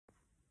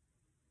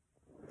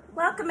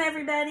Welcome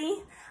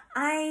everybody.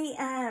 I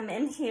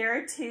am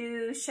here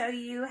to show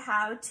you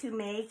how to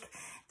make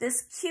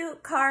this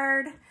cute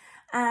card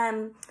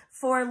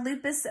for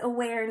lupus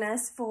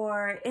awareness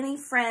for any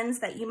friends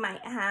that you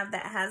might have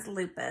that has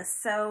lupus.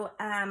 So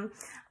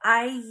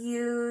I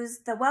use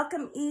the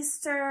Welcome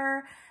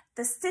Easter,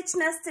 the stitch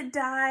nested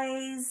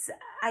dies,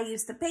 I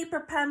use the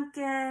paper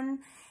pumpkin,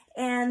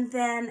 and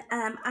then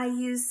I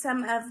use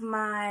some of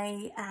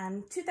my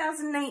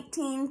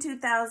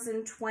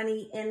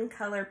 2019-2020 in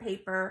color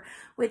paper,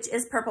 which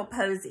is purple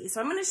Posey.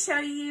 So I'm going to show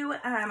you,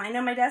 I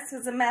know my desk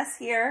is a mess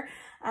here,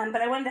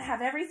 but I wanted to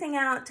have everything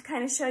out to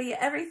kind of show you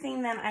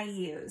everything that I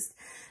used.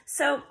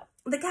 So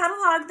the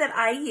catalog that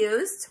I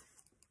used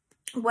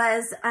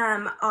was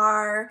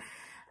our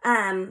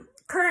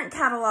current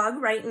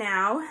catalog right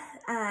now.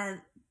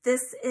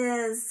 This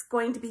is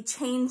going to be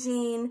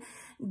changing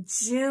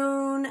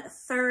June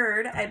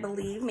 3rd, I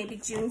believe, maybe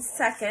June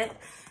 2nd.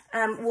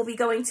 We'll be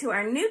going to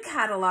our new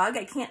catalog.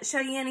 I can't show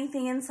you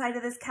anything inside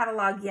of this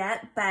catalog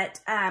yet, but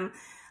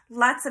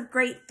lots of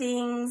great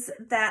things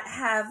that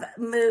have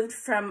moved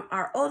from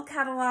our old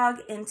catalog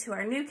into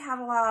our new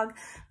catalog,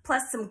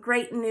 plus some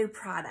great new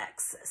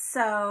products.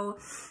 So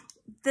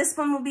this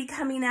one will be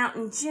coming out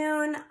in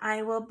June.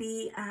 I will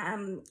be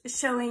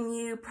showing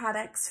you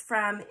products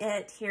from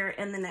it here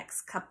in the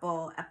next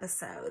couple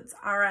episodes.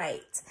 All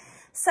right.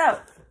 So,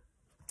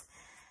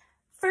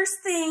 first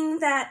thing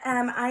that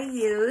I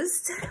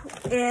used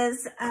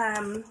is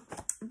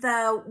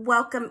the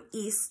Welcome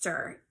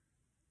Easter.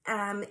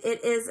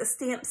 It is a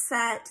stamp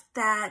set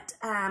that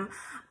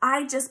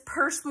I just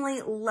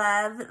personally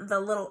love the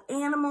little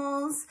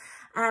animals.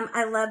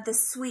 I love the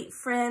sweet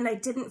friend. I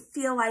didn't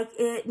feel like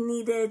it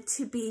needed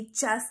to be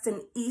just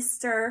an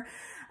Easter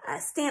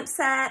stamp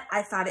set.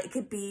 I thought it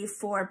could be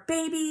for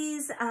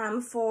babies,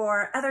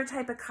 for other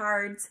type of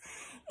cards.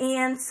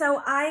 And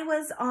so I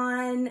was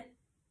on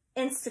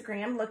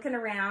Instagram looking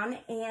around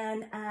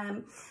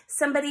and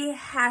somebody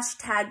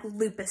hashtagged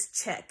lupus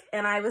chick.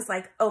 And I was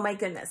like, oh my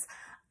goodness,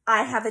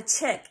 I have a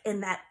chick in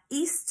that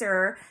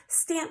Easter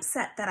stamp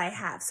set that I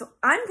have. So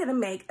I'm going to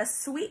make a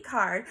sweet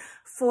card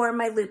for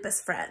my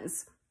lupus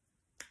friends.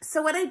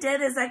 So what I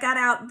did is I got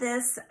out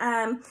this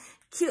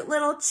cute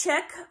little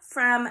chick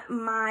from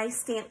my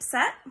stamp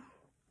set.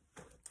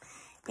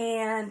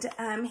 And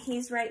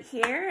he's right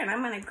here, and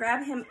I'm going to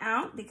grab him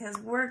out because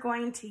we're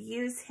going to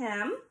use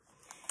him.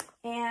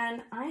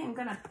 And I am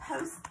going to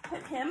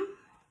put him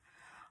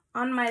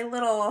on my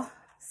little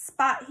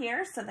spot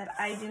here so that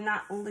I do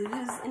not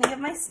lose any of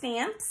my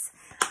stamps.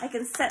 I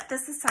can set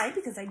this aside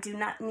because I do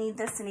not need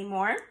this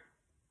anymore.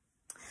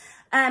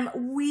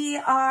 We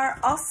are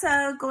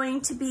also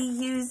going to be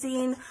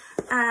using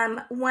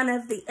one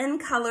of the in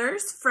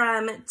colors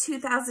from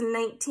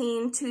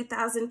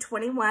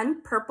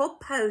 2019-2021, purple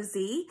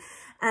Posey.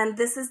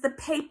 This is the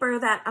paper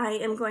that I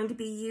am going to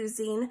be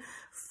using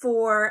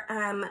for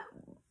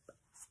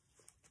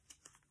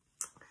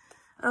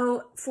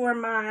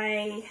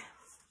my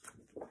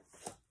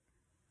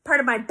part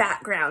of my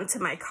background to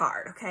my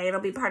card, okay? It'll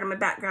be part of my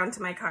background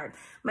to my card.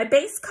 My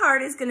base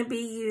card is going to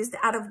be used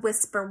out of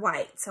Whisper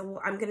White.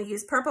 So I'm going to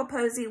use Purple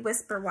Posey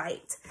Whisper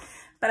White.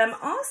 But I'm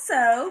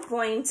also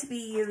going to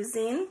be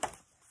using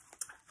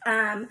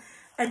a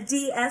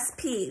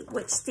DSP,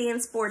 which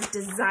stands for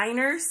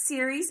Designer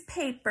Series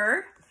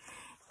Paper.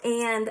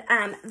 And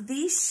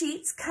these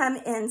sheets come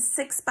in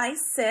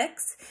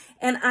 6x6,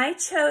 and I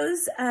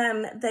chose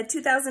the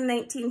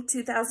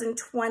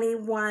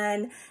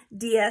 2019-2021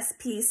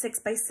 DSP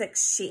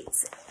 6x6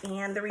 sheets.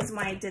 And the reason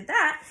why I did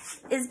that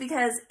is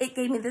because it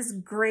gave me this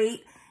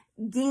great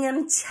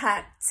gingham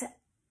checked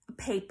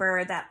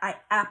paper that I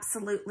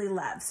absolutely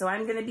love. So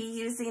I'm going to be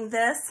using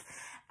this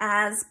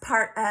as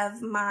part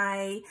of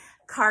my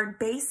card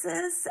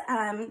bases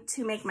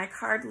to make my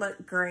card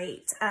look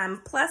great.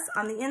 Plus,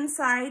 on the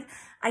inside,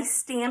 I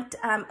stamped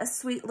a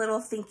sweet little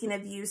thinking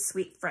of you,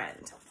 sweet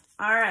friend.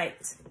 All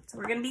right, so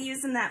we're going to be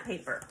using that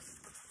paper.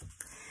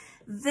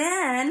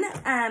 Then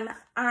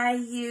I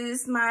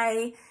use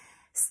my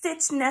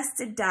stitch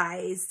nested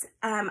dies.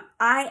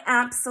 I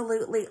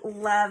absolutely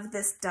love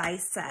this die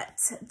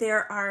set.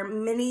 There are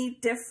many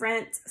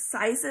different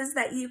sizes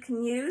that you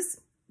can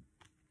use,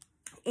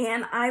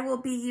 and I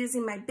will be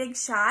using my Big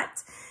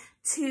Shot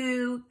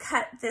to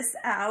cut this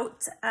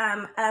out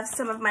of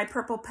some of my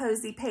purple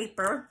Posey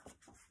paper.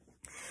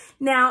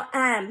 Now,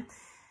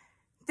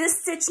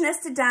 this stitch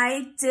nested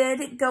die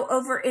did go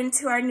over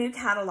into our new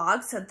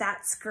catalog, so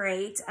that's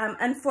great.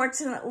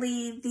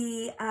 Unfortunately,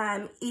 the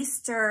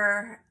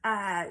Easter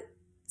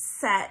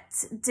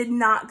set did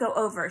not go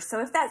over.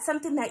 So if that's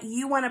something that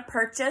you want to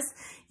purchase,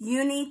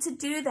 you need to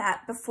do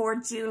that before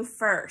June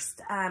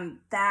 1st.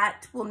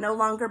 That will no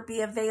longer be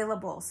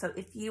available. So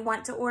if you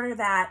want to order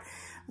that,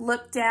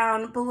 look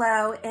down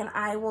below and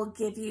I will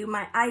give you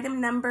my item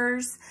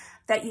numbers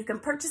that you can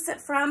purchase it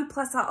from.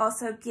 Plus, I'll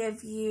also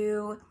give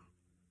you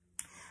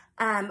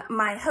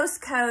my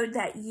host code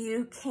that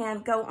you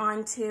can go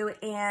on to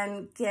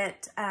and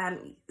get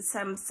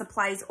some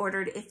supplies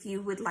ordered if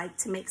you would like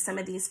to make some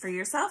of these for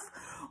yourself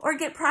or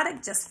get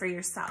product just for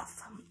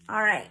yourself.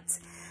 All right.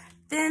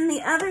 Then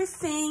the other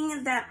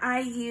thing that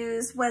I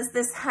used was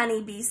this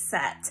honeybee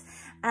set.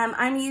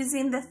 I'm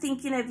using the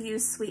Thinking of You,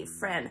 Sweet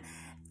Friend.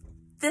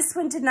 This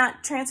one did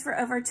not transfer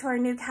over to our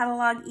new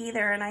catalog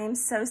either, and I am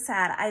so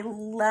sad. I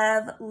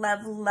love,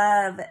 love,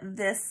 love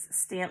this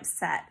stamp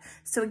set.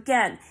 So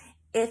again,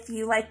 if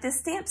you like this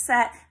stamp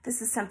set,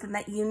 this is something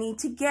that you need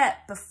to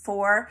get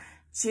before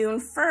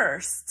June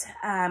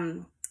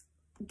 1st.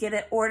 Get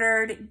it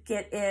ordered,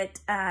 get it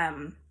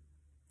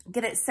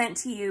sent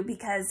to you,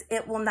 because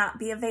it will not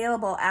be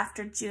available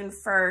after June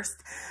 1st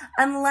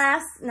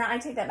unless, no, I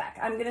take that back.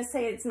 I'm going to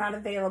say it's not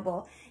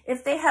available.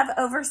 If they have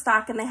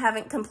overstock and they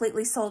haven't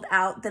completely sold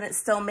out, then it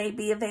still may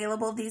be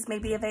available. These may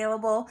be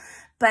available,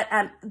 but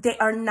they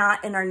are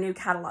not in our new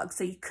catalog.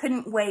 So you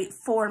couldn't wait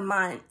 4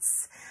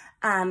 months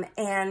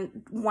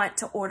and want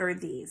to order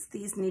these.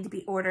 These need to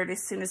be ordered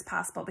as soon as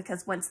possible,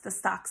 because once the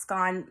stock's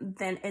gone,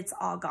 then it's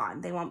all gone.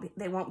 They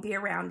won't be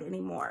around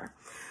anymore.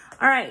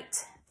 All right.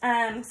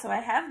 So I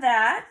have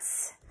that.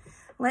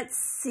 Let's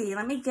see.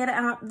 Let me get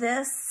out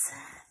this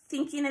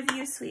Thinking of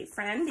You, Sweet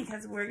Friend,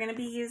 because we're going to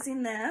be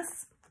using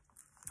this.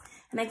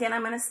 And again,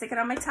 I'm going to stick it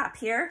on my top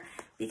here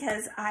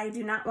because I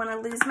do not want to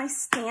lose my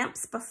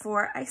stamps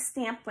before I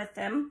stamp with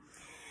them.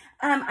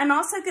 I'm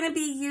also going to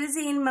be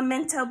using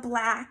Memento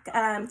Black,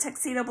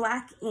 Tuxedo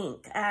Black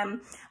ink.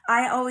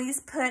 I always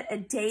put a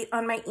date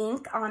on my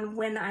ink on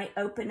when I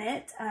open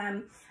it.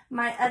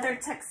 My other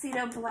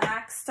Tuxedo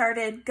Black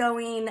started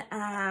going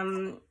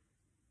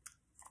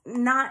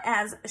not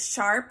as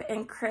sharp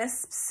and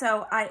crisp,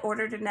 so I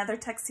ordered another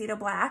Tuxedo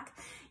Black.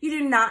 You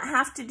do not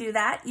have to do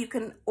that. You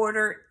can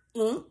order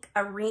ink,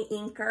 a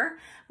re-inker,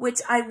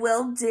 which I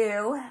will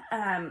do.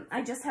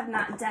 I just have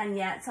not done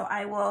yet, so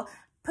I will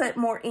put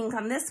more ink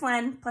on this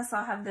one, plus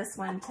I'll have this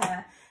one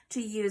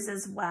to use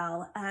as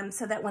well,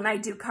 so that when I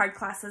do card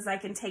classes, I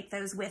can take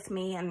those with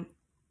me and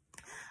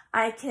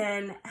I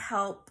can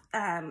help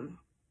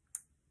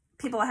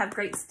people have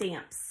great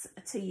stamps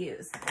to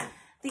use.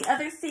 The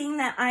other thing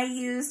that I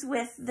use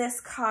with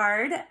this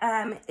card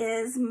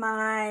is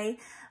my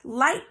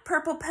light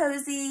purple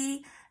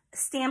Posey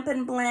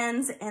Stampin'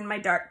 Blends and my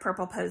dark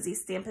purple Posey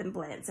Stampin'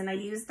 Blends. And I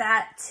use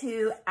that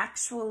to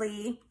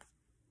actually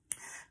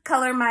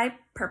color my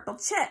purple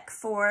chick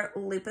for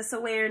lupus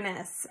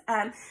awareness.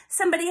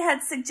 Somebody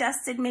had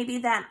suggested maybe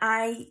that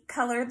I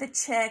color the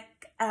chick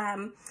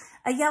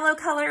a yellow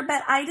color,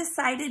 but I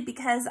decided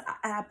because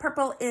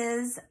purple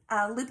is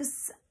a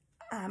lupus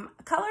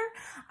color,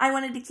 I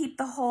wanted to keep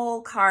the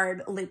whole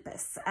card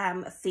lupus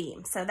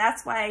theme. So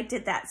that's why I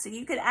did that. So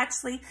you could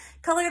actually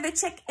color the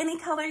chick any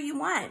color you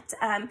want.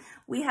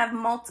 We have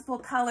multiple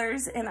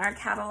colors in our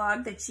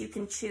catalog that you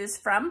can choose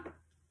from.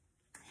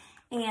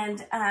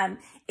 And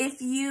if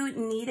you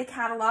need a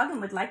catalog and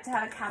would like to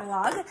have a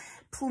catalog,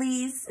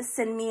 please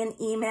send me an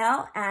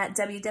email at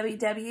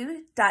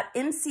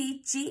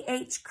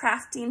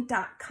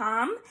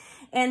www.mcghcrafting.com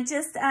and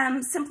just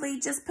simply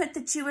just put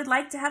that you would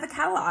like to have a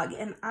catalog,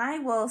 and I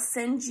will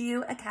send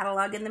you a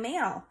catalog in the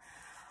mail.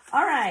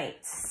 All right,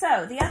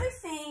 so the other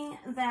thing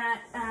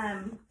that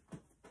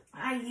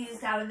I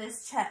used out of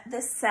this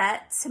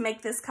set to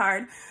make this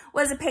card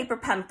was a paper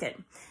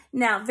pumpkin.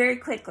 Now, very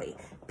quickly,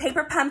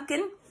 paper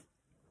pumpkin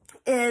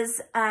is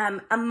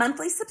a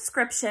monthly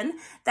subscription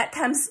that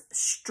comes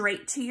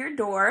straight to your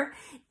door.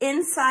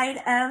 Inside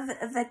of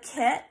the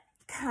kit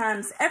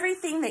comes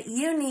everything that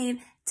you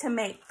need to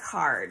make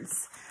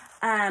cards.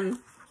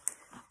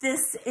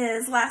 This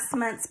is last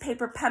month's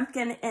paper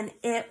pumpkin, and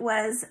it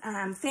was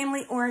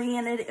family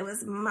oriented. It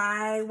was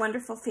my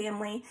wonderful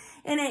family,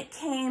 and it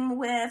came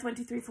with 1,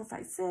 2, 3, 4,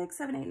 5, 6,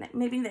 7, 8, 9,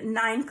 maybe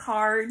 9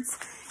 cards.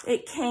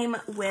 It came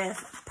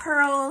with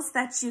pearls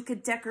that you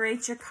could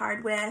decorate your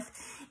card with.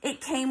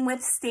 It came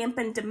with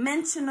Stampin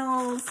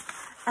Dimensionals.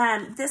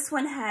 This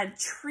one had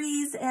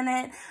trees in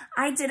it.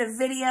 I did a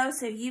video,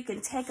 so you can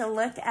take a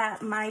look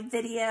at my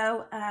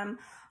video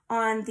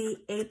on the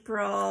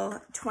April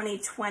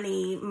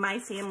 2020 My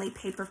Family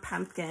Paper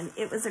Pumpkin.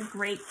 It was a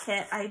great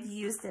kit. I've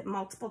used it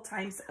multiple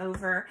times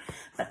over,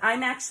 but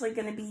I'm actually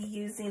going to be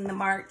using the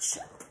March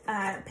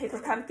Paper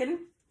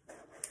Pumpkin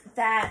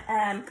that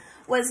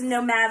was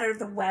No Matter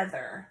the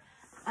Weather.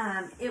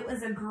 It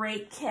was a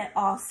great kit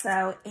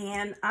also,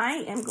 and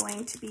I am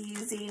going to be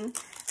using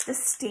the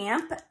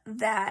stamp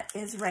that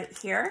is right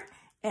here,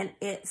 and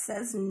it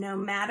says, no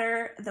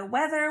matter the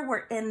weather,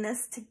 we're in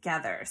this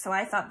together. So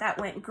I thought that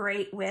went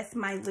great with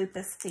my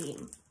lupus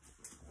theme.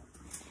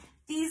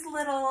 These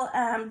little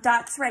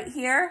dots right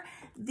here,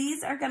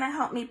 these are going to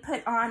help me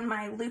put on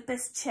my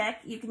lupus chick.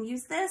 You can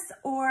use this,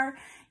 or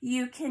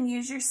you can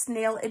use your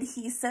Snail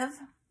Adhesive.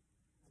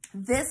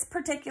 This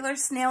particular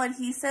Snail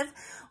Adhesive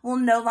will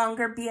no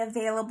longer be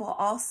available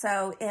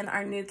also in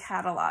our new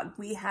catalog.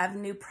 We have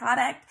new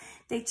product.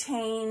 They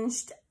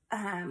changed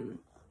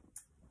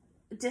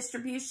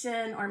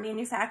distribution or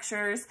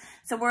manufacturers,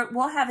 so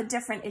we'll have a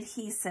different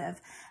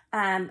adhesive.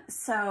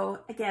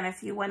 So again,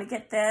 if you want to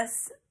get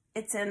this,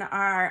 it's in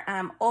our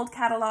old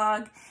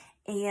catalog,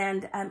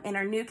 and in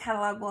our new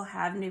catalog we'll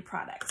have new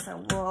products.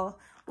 So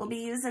we'll be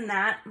using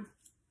that.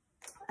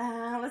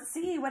 Let's let's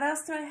see, what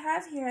else do I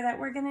have here that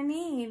we're gonna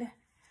need?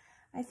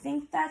 I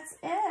think that's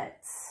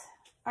it.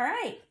 All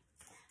right,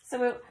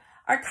 so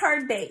our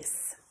card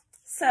base.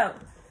 So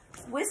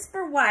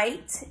Whisper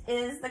White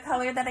is the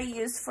color that I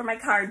use for my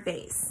card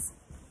base.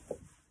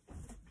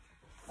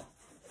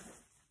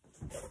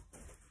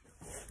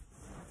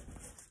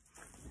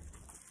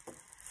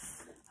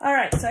 All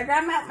right, so I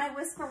grabbed out my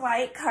Whisper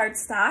White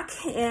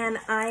cardstock, and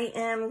I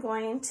am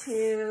going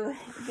to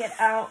get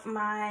out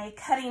my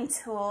cutting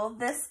tool.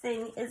 This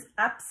thing is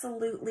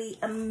absolutely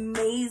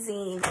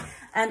amazing.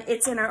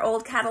 It's in our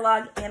old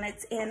catalog, and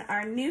it's in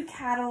our new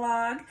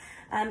catalog.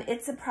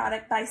 It's a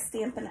product by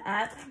Stampin'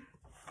 Up.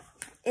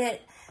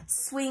 It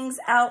swings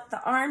out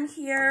the arm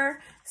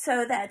here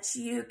so that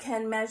you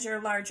can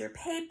measure larger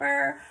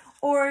paper,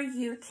 or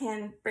you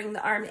can bring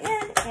the arm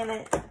in and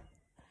it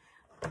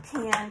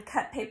can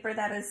cut paper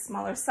that is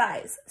smaller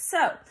size.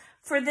 So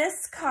for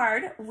this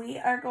card, we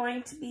are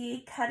going to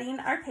be cutting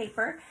our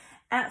paper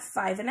at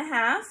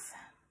 5.5.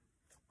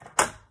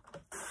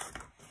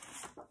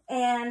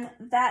 And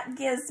that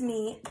gives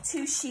me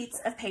 2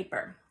 sheets of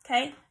paper,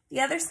 okay?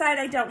 The other side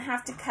I don't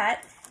have to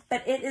cut,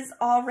 but it is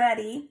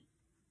already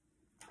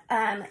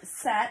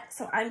set.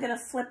 So I'm gonna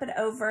flip it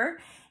over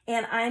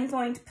and I'm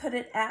going to put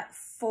it at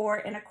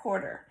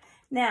 4.25.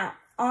 Now,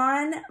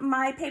 on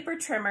my paper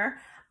trimmer,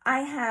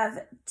 I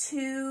have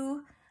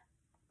 2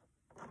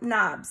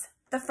 knobs.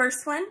 The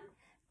first one,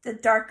 the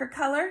darker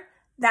color,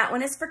 that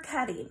one is for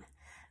cutting.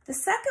 The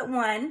second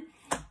one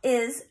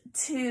is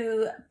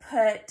to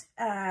put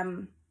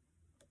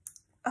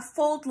a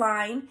fold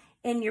line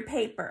in your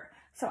paper.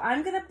 So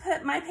I'm gonna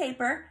put my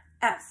paper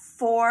at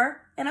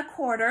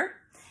 4.25,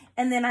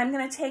 and then I'm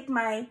gonna take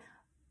my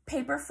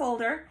paper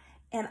folder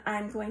and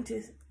I'm going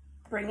to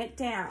bring it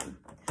down.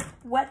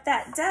 What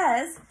that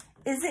does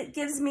is it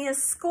gives me a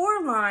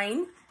score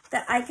line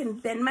that I can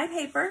bend my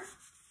paper,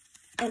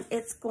 and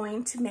it's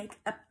going to make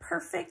a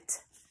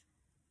perfect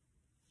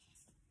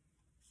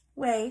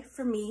way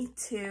for me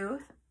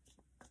to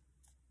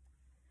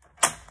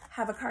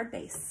have a card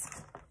base.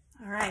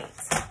 All right,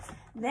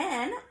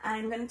 then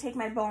I'm going to take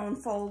my bone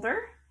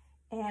folder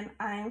and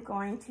I'm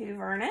going to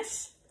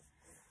varnish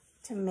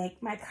to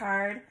make my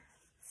card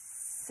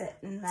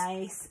sit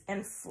nice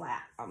and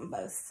flat on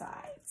both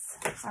sides.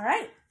 All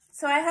right,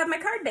 so I have my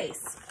card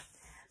base.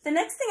 The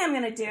next thing I'm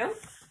going to do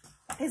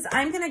is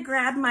I'm going to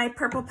grab my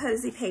purple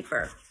Posey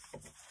paper,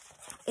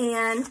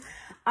 and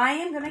I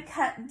am going to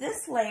cut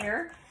this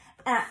layer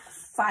at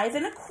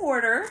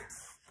 5.25,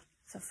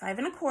 so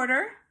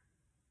 5.25,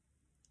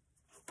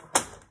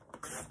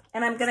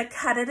 and I'm going to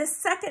cut it a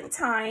second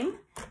time.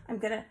 I'm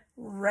going to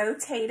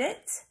rotate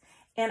it,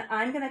 and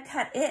I'm going to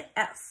cut it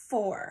at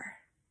 4.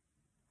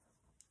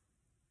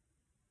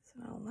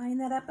 So I'll line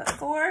that up at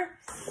 4,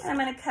 and I'm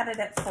going to cut it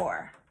at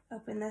 4.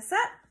 Open this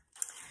up.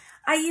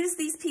 I use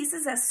these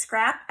pieces as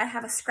scrap. I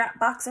have a scrap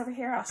box over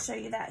here. I'll show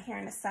you that here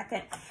in a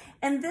second.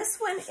 And this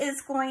one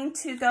is going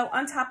to go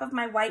on top of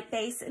my white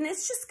base, and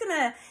it's just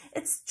gonna,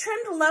 it's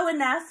trimmed low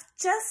enough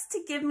just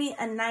to give me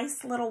a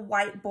nice little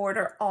white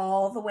border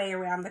all the way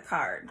around the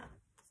card.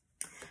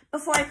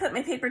 Before I put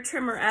my paper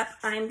trimmer up,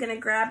 I'm gonna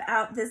grab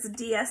out this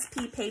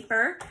DSP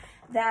paper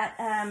that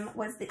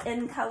was the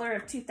In Color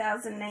of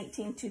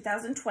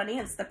 2019-2020.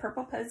 It's the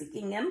Purple Posey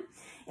Gingham.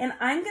 And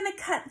I'm gonna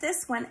cut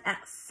this one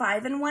at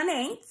 5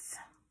 1/8.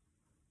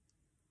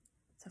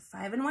 So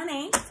 5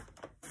 1/8.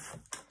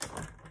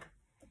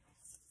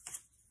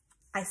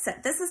 I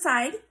set this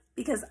aside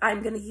because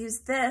I'm gonna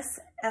use this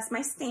as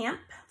my stamp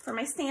for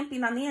my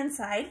stamping on the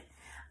inside.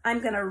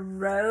 I'm gonna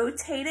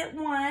rotate it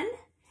 1,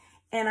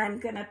 and I'm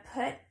gonna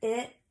put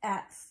it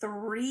at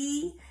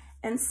 3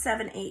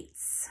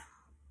 7/8.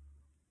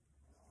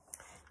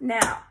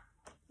 Now,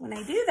 when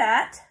I do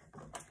that,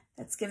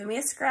 that's giving me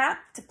a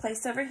scrap to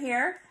place over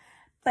here,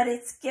 but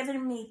it's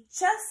giving me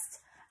just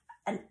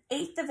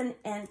 1/8 of an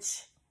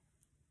inch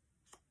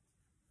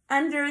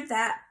under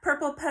that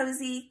Purple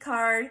Posey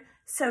card.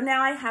 So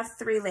now I have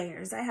 3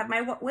 layers. I have my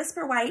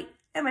Whisper White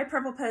and my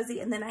Purple Posey,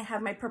 and then I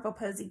have my Purple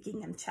Posey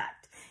Gingham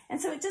checked. And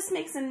so it just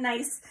makes a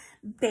nice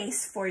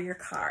base for your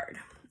card.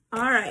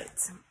 All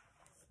right.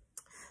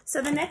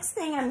 So the next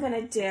thing I'm going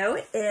to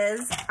do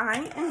is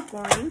I am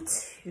going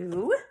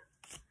to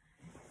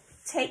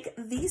take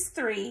these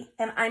 3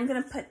 and I'm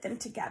going to put them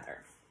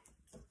together.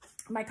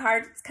 My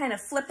card's kind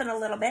of flipping a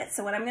little bit,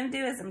 so what I'm going to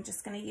do is I'm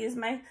just going to use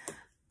my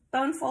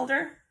bone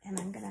folder and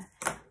I'm going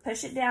to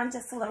push it down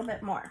just a little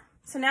bit more.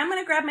 So now I'm going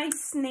to grab my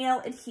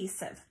Snail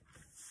Adhesive,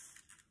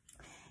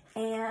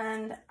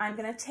 and I'm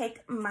going to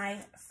take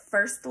my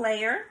first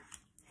layer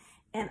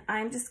and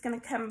I'm just going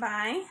to come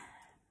by.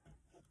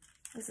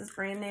 This is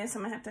brand new, so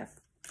I'm going to have to,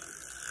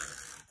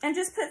 and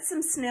just put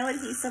some Snail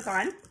Adhesive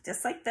on,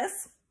 just like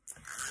this.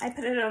 I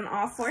put it on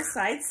all 4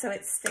 sides so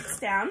it sticks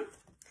down.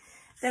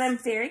 Then I'm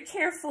very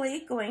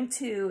carefully going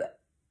to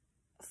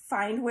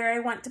find where I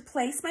want to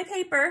place my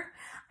paper.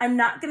 I'm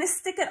not going to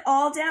stick it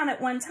all down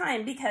at one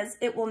time because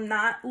it will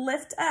not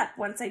lift up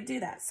once I do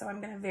that. So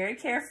I'm going to very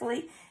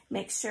carefully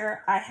make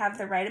sure I have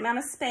the right amount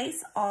of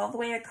space all the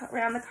way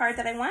around the card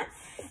that I want,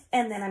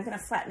 and then I'm going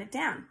to flatten it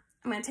down.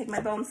 I'm going to take my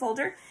bone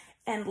folder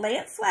and lay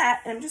it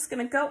flat, and I'm just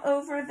going to go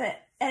over the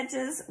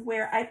edges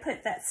where I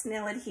put that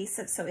Snail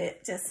adhesive so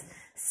it just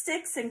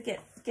sticks and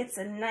gets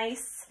a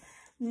nice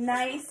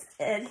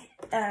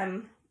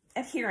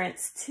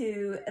adherence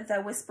to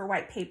the Whisper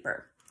White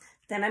paper.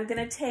 Then I'm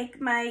going to take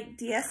my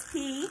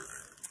DSP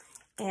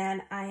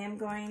and I am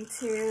going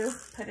to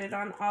put it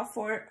on all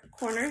four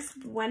corners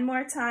one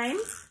more time.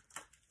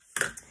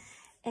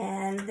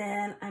 And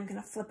then I'm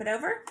going to flip it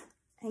over.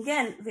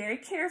 Again, very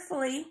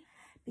carefully,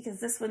 because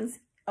this one's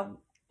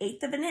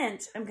 1/8 of an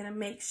inch, I'm going to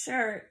make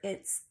sure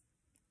it's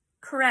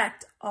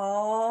correct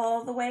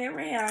all the way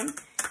around.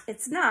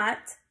 It's not.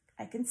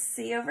 I can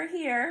see over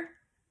here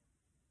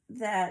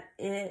that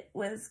it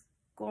was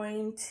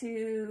going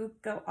to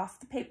go off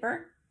the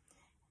paper.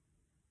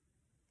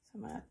 So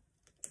I'm going to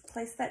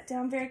place that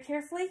down very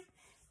carefully.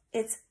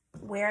 It's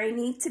where I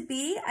need to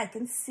be. I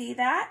can see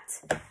that.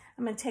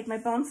 I'm going to take my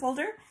bone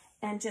folder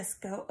and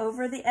just go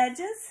over the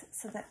edges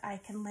so that I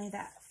can lay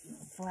that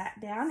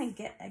flat down and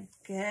get a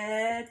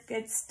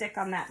good stick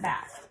on that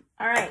back.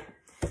 All right,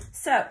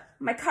 so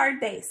my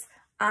card base,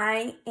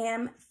 I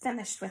am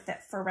finished with it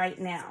for right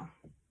now.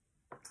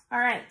 All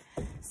right,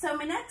 so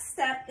my next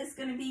step is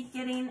going to be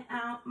getting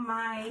out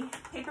my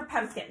paper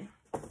pumpkin.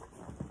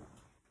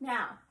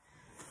 Now,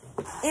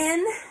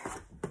 in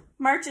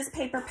March's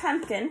paper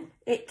pumpkin,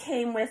 it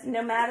came with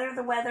No Matter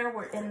the Weather,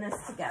 We're in This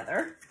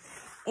Together.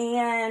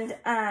 And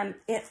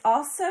it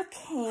also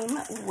came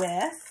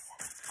with,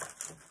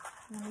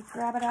 let me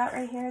grab it out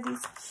right here,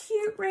 these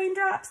cute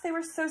raindrops. They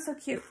were so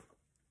cute.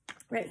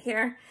 Right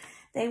here,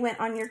 they went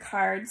on your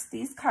cards.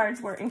 These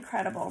cards were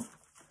incredible.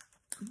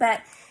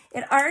 But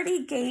it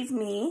already gave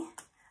me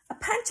a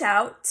punch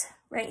out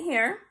right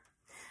here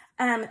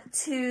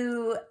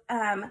to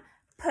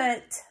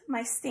put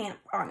my stamp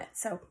on it.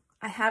 So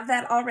I have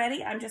that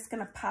already. I'm just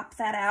going to pop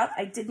that out.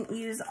 I didn't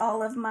use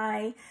all of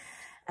my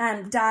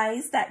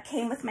dies that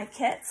came with my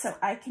kit, so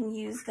I can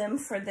use them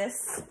for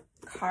this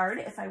card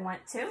if I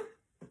want to.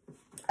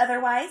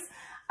 Otherwise,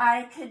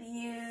 I could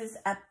use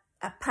a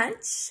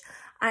punch.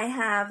 I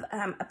have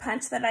a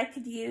punch that I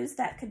could use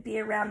that could be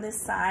around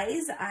this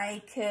size.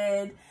 I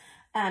could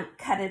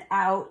cut it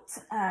out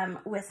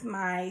with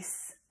my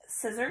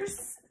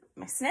scissors,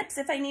 my snips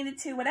if I needed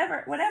to,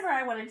 whatever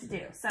I wanted to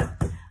do. So,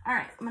 all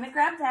right, I'm going to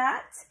grab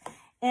that,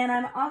 and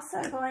I'm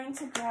also going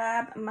to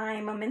grab my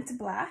Memento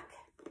black.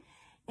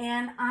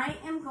 And I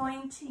am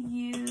going to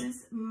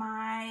use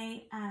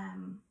my,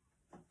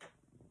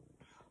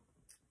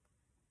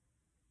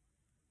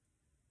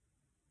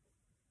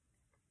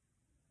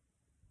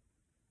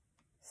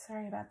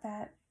 sorry about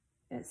that,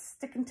 it's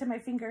sticking to my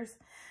fingers.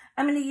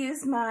 I'm going to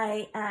use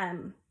my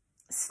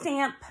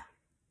stamping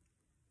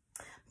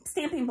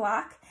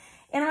block,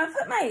 and I'm going to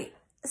put my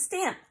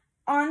stamp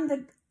on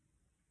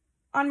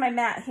my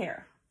mat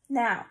here.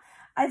 Now,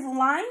 I've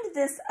lined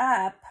this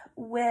up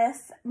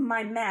with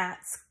my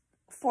mat's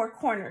 4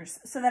 corners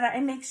so that I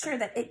make sure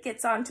that it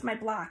gets onto my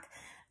block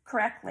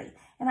correctly.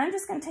 And I'm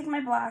just going to take my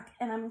block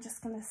and I'm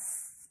just going to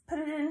put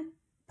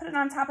it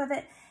on top of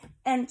it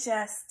and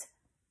just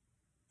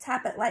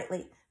tap it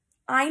lightly.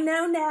 I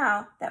know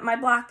now that my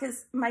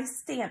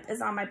stamp is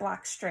on my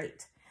block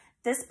straight.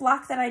 This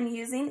block that I'm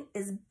using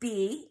is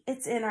B.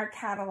 It's in our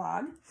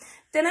catalog.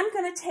 Then I'm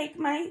going to take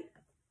my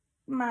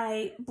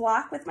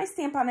block with my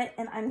stamp on it,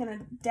 and I'm going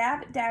to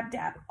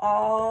dab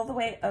all the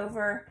way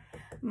over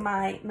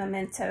my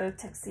Memento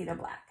Tuxedo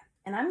black.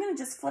 And I'm going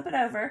to just flip it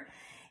over.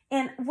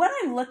 And what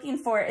I'm looking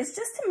for is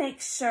just to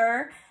make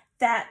sure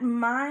that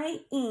my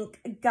ink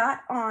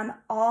got on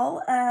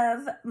all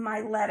of my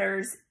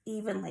letters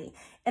evenly.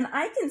 And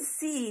I can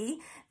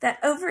see that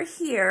over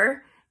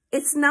here,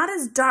 it's not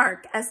as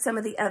dark as some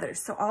of the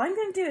others. So all I'm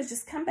going to do is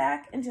just come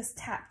back and just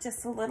tap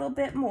just a little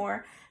bit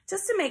more,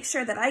 just to make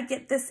sure that I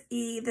get this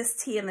E, this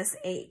T, and this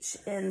H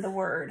in the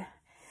word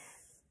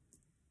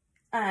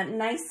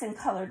nice and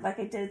colored like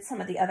I did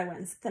some of the other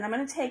ones. Then I'm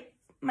going to take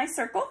my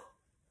circle,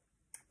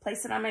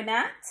 place it on my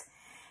mat,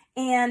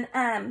 and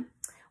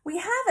we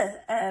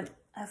have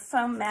a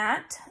foam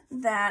mat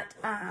that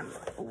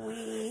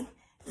we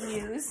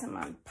use. I'm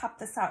going to pop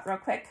this out real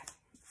quick,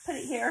 put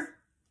it here.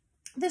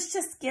 This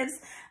just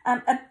gives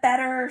a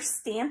better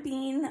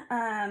stamping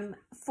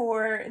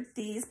for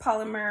these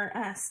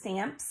polymer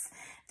stamps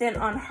than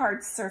on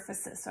hard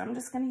surfaces. So I'm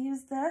just going to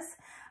use this.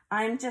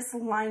 I'm just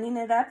lining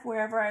it up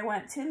wherever I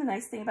want to. The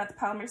nice thing about the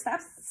polymer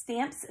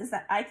stamps is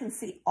that I can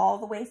see all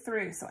the way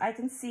through, so I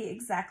can see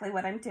exactly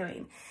what I'm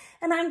doing.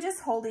 And I'm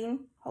just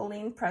holding,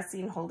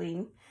 pressing,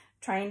 holding,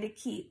 trying to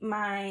keep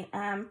my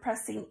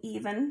pressing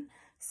even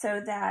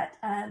so that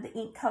the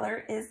ink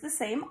color is the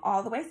same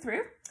all the way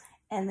through.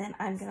 And then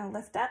I'm going to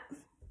lift up.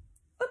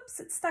 Oops,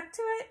 it's stuck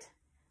to it.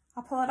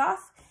 I'll pull it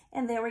off,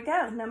 and there we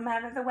go. No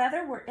matter the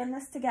weather, we're in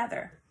this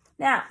together.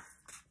 Now,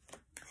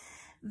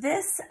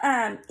 this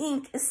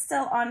ink is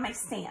still on my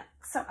stamp.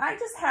 So I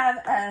just have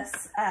a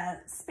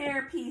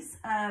spare piece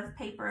of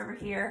paper over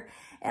here,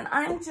 and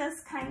I'm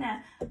just kind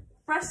of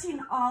brushing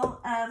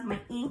all of my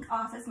ink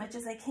off as much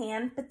as I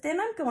can, but then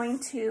I'm going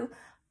to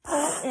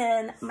pull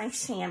in my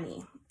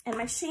chamois. And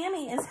my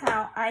chamois is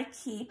how I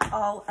keep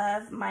all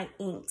of my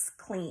inks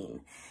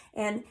clean.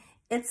 And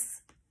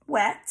it's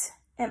wet,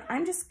 and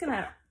I'm just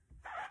gonna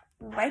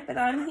wipe it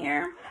on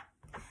here,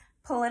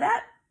 pull it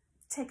up,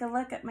 take a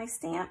look at my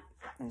stamp.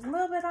 There's a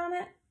little bit on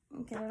it,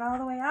 get it all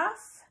the way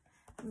off.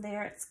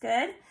 There, it's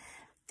good.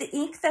 The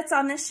ink that's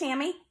on this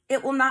chamois,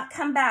 it will not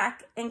come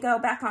back and go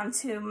back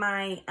onto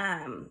my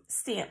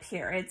stamp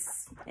here.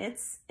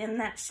 It's in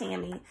that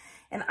chamois,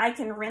 and I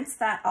can rinse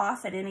that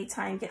off at any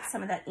time, get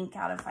some of that ink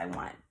out if I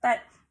want.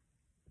 But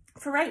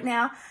for right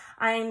now,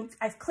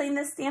 I've cleaned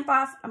this stamp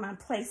off. I'm gonna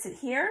place it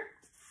here,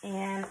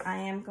 and I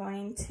am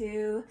going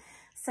to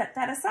set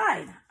that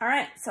aside. All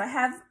right, so I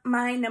have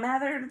my, no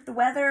matter the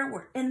weather,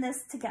 we're in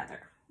this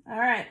together. All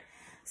right,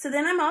 so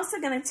then I'm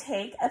also gonna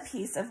take a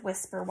piece of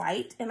Whisper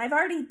White, and I've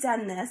already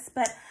done this,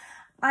 but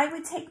I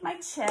would take my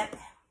chick.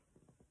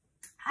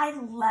 I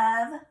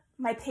love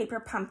my paper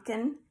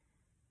pumpkin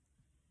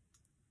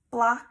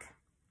block.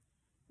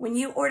 When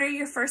you order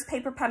your first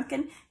paper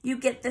pumpkin, you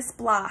get this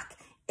block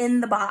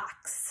in the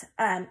box.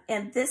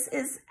 And this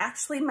is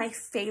actually my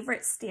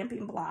favorite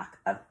stamping block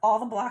of all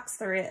the blocks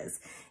there is.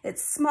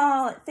 It's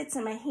small, it fits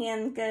in my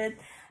hand good.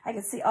 I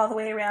can see all the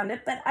way around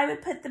it, but I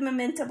would put the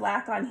Memento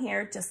black on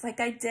here just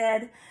like I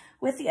did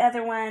with the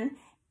other one,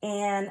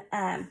 and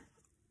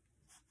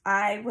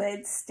I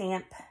would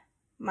stamp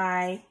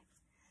my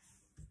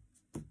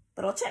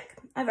little chick.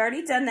 I've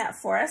already done that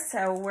for us,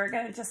 so we're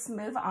gonna just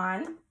move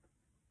on.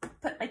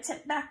 Put my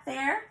chip back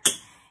there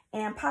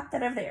and pop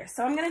that over there.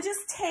 So I'm gonna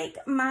just take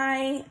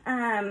my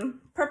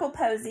purple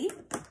Posey,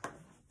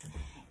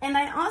 and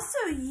I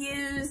also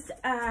used,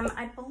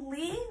 I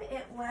believe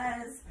it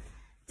was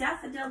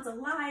Daffodil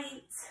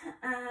Delight,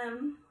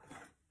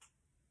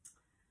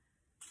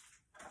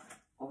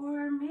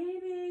 or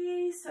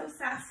maybe So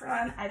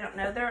Saffron. I don't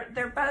know.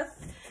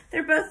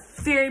 They're both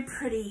very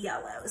pretty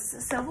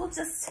yellows. So we'll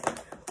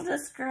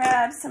just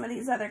grab some of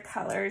these other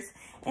colors,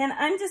 and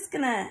I'm just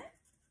gonna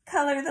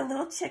color the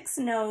little chick's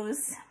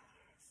nose.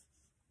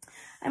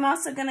 I'm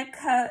also gonna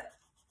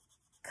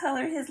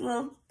color his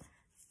little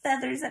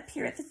feathers up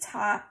here at the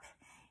top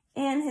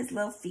and his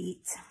little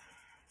feet.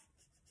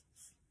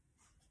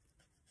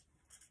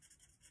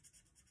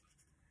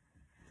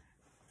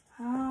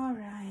 All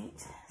right,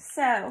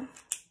 so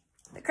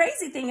the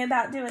crazy thing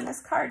about doing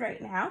this card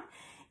right now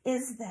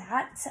is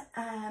that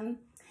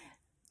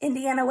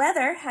Indiana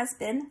weather has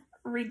been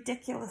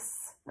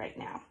ridiculous right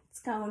now.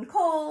 It's going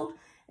cold,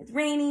 it's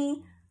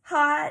rainy,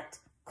 hot,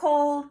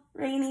 cold,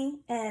 rainy,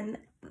 and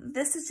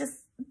this is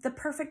just the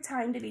perfect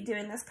time to be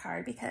doing this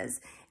card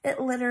because it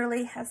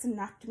literally has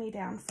knocked me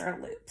down for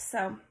a loop.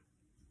 So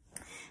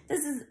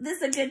this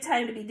is a good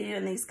time to be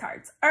doing these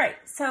cards. All right,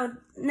 so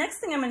next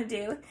thing I'm going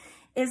to do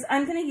is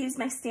I'm going to use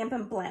my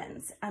Stampin'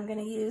 Blends. I'm going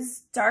to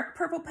use dark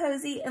purple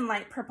Posey and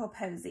light purple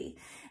Posey.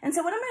 And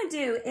so what I'm going to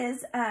do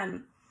is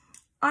on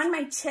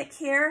my chick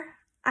here,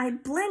 I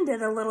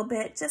blended a little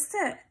bit just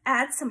to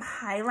add some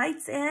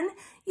highlights in.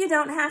 You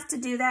don't have to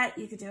do that.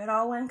 You could do it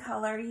all one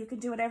color. You could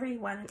do whatever you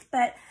want.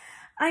 But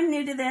I'm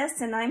new to this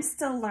and I'm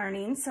still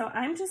learning. So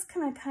I'm just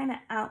going to kind of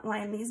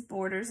outline these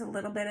borders a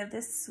little bit of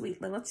this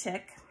sweet little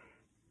chick.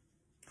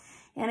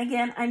 And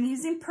again, I'm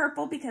using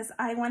purple because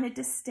I wanted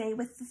to stay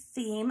with the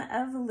theme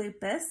of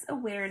lupus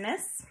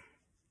awareness.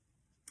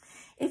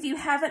 If you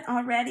haven't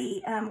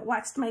already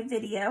watched my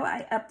video,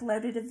 I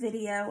uploaded a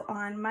video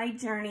on my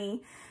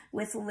journey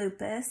with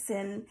lupus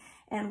and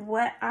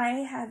what I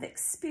have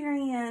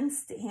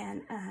experienced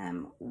and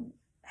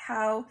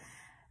how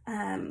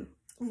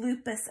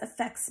lupus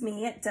affects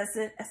me. It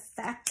doesn't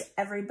affect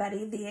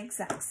everybody the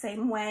exact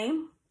same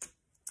way.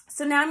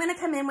 So now I'm going to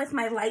come in with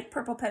my light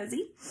purple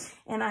Posey,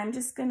 and I'm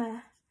just going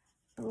to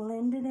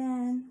blend it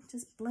in,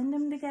 just blend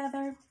them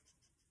together.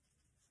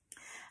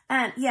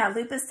 Yeah,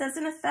 lupus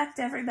doesn't affect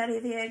everybody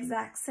the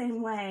exact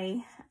same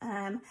way,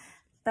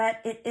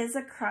 but it is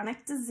a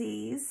chronic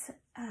disease,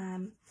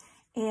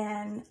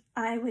 and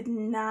I would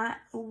not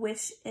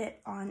wish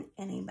it on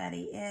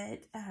anybody.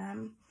 It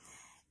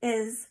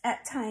is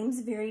at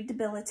times very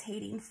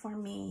debilitating for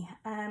me.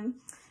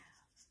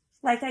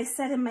 Like I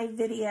said in my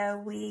video,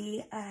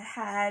 we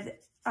had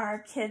our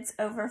kids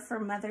over for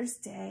Mother's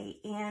Day,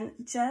 and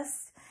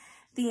just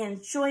the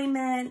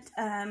enjoyment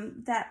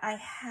that I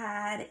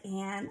had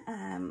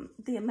and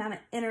the amount of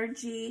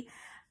energy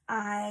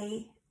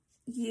I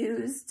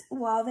used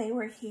while they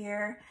were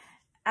here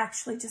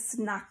actually just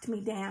knocked me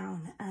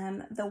down.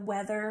 The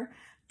weather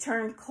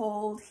turned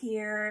cold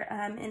here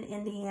in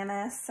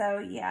Indiana, so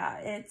yeah,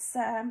 it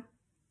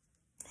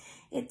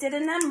did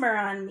a number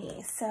on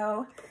me.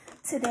 So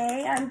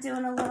today I'm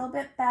doing a little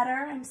bit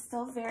better. I'm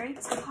still very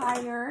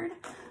tired,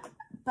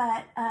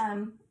 but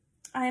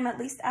I'm at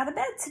least out of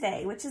bed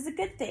today, which is a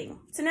good thing.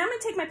 So now I'm going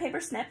to take my paper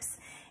snips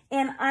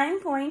and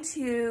I'm going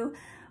to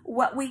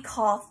what we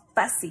call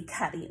fussy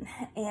cutting.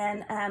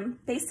 And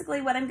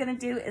basically what I'm going to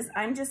do is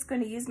I'm just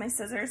going to use my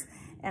scissors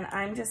and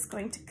I'm just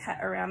going to cut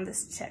around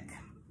this chick.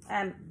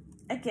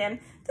 Again,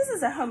 this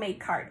is a homemade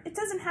card. It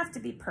doesn't have to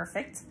be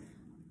perfect.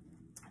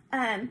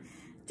 Do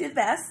the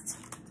best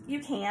you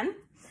can.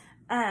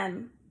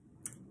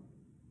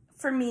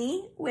 For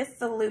me, with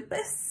the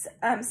lupus,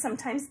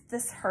 sometimes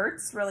this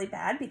hurts really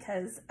bad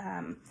because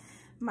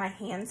my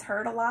hands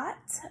hurt a lot.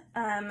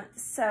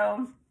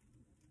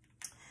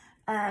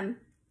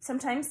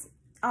 Sometimes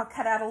I'll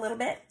cut out a little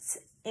bit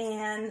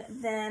and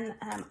then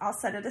I'll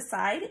set it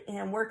aside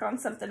and work on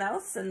something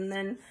else, and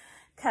then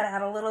cut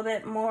out a little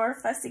bit more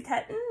fussy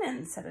cutting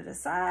and set it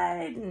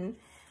aside. And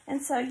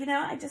so, you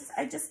know, I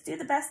just do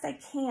the best I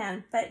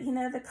can. But, you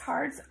know, the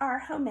cards are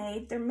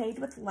homemade. They're made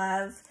with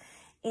love.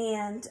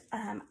 And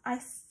I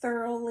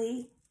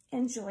thoroughly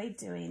enjoy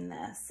doing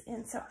this.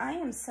 And so I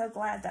am so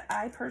glad that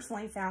I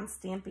personally found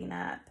Stampin'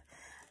 Up!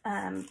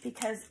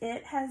 Because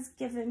it has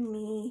given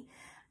me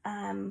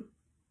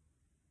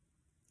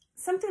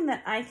something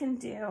that I can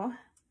do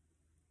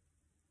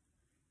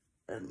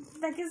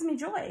that gives me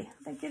joy.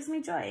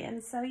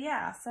 And so,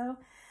 yeah, so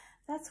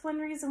that's one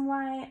reason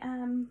why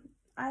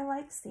I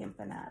like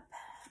Stampin' Up!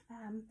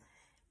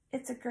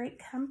 It's a great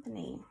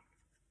company.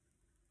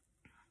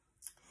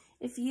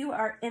 If you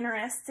are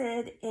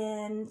interested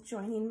in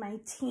joining my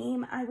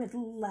team, I would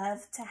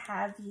love to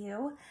have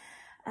you.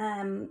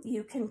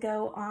 You can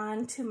go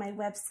on to my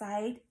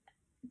website,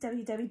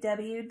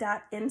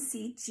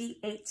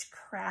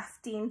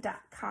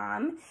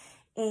 www.mcghcrafting.com,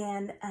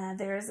 and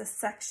there is a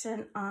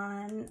section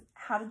on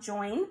how to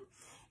join.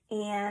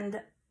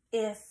 And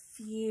if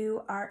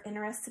you are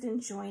interested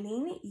in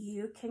joining,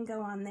 you can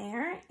go on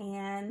there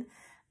and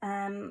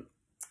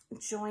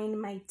join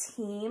my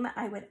team.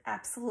 I would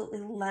absolutely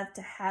love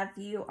to have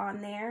you on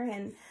there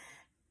and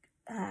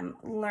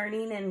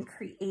learning and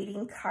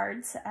creating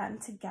cards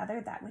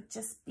together. That would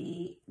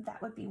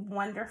be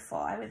wonderful.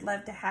 I would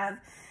love to have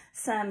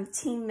some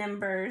team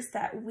members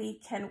that we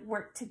can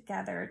work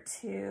together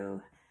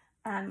to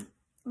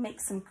make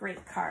some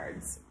great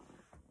cards.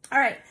 All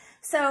right,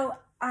 so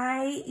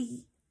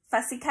I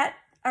fussy cut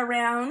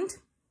around.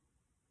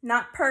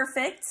 Not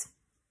perfect.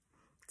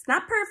 It's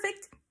not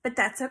perfect, but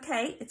that's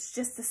okay. It's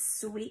just a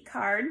sweet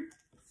card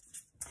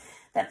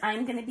that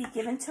I'm going to be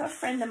giving to a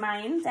friend of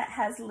mine that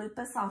has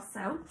lupus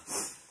also.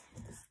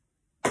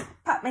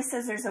 Pop my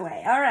scissors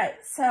away. All right,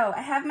 so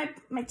I have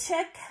my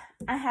chick.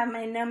 I have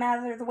my no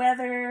matter the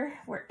weather.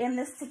 We're in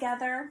this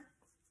together.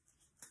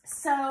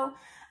 So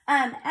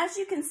as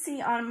you can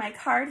see on my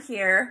card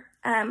here,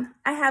 I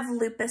have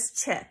lupus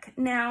chick.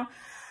 Now,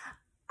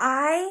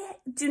 I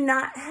do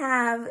not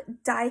have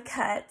die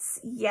cuts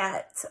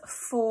yet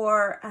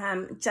for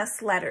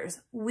just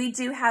letters. We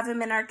do have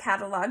them in our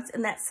catalogs,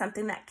 and that's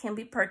something that can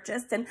be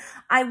purchased, and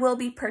I will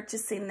be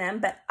purchasing them,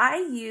 but I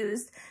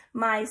used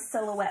my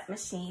silhouette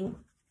machine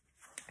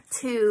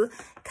to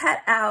cut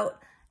out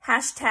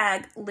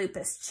hashtag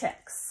lupus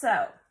chicks.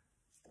 So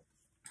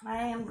I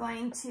am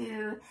going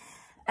to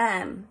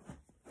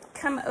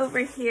come over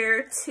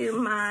here to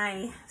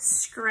my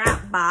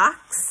scrap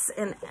box,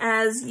 and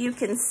as you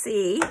can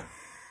see,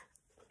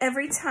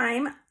 every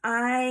time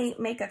I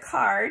make a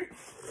card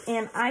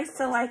and I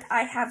feel like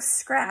I have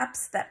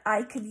scraps that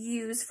I could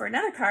use for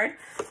another card,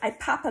 I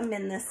pop them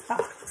in this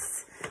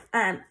box.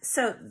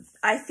 So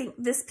I think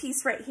this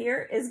piece right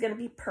here is going to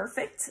be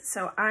perfect.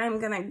 So I'm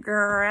going to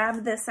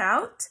grab this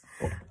out.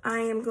 I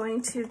am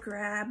going to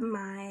grab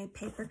my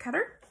paper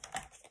cutter.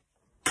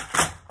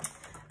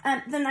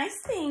 The nice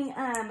thing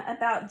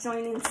about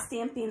joining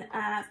Stampin'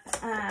 Up!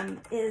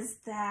 Is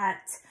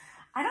that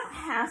I don't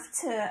have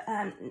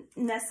to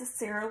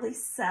necessarily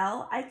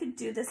sell. I could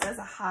do this as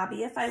a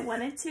hobby if I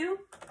wanted to.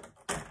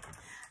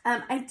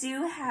 I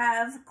do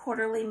have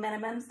quarterly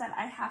minimums that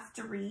I have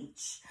to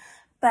reach,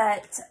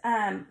 but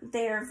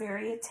they are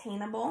very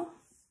attainable.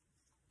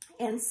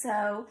 And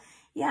so,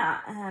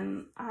 yeah,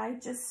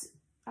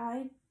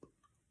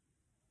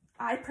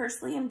 I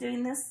personally am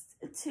doing this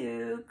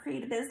to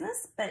create a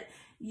business, but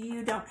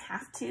you don't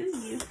have to.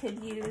 You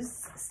could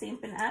use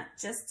Stampin' Up!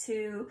 Just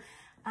to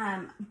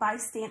buy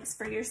stamps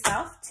for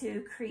yourself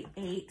to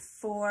create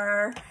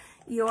for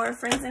your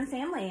friends and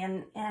family.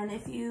 And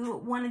if you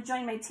want to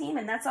join my team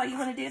and that's all you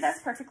want to do,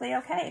 that's perfectly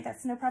okay.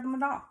 That's no problem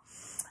at all.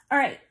 All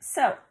right,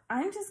 so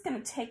I'm just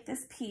going to take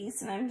this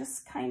piece and I'm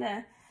just kind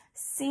of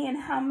seeing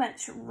how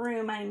much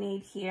room I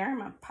need here. I'm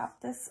going to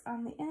pop this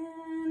on the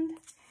end.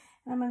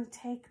 And I'm going to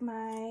take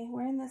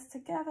we're in this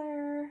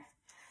together.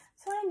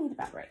 So I need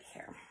about right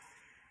here.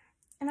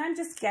 And I'm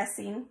just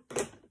guessing.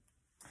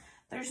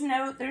 There's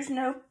no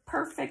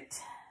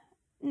perfect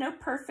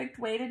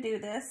way to do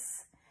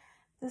this.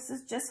 This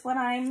is just what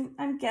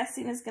I'm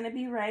guessing is going to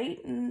be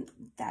right, and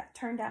that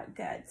turned out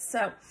good.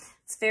 So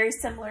it's very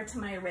similar to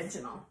my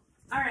original.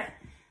 All right,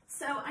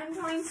 so I'm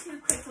going to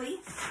quickly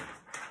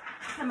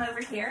come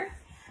over here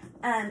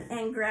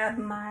and grab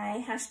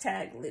my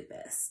hashtag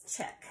lupus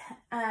check.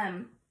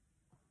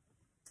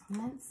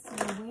 Let's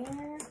see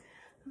where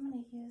I'm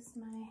going to use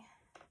my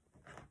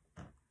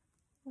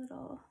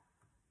little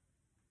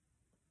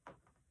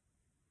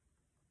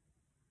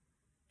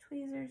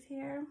tweezers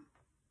here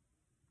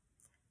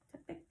to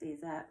pick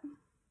these up.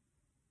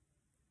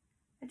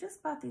 I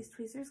just bought these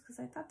tweezers because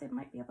I thought they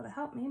might be able to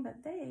help me, but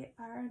they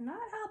are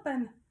not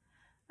helping.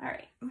 All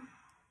right.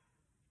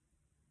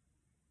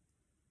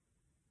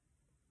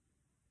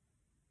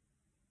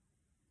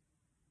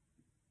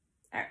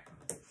 All right,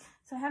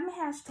 so I have my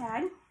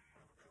hashtag.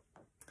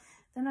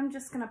 Then I'm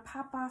just gonna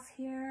pop off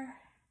here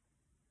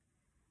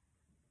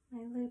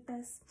my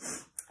lupus.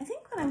 I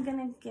think what I'm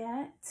gonna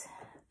get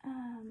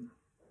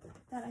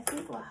that I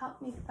think will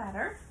help me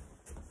better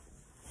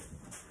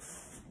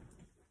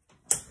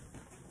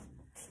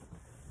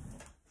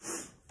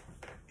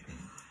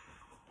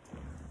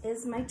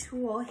is my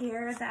tool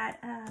here that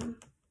I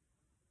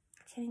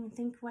can't even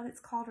think what it's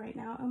called right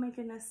now. Oh my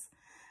goodness,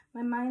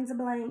 my mind's a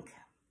blank.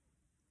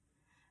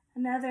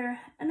 Another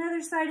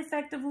side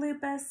effect of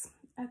lupus.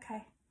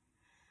 Okay,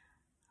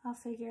 I'll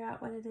figure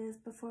out what it is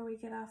before we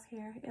get off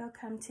here. It'll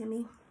come to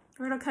me,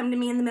 or it'll come to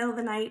me in the middle of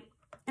the night,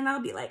 and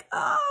I'll be like,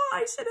 oh,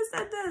 I should have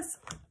said this.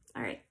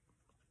 All right.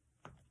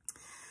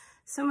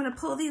 So I'm gonna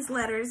pull these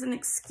letters, and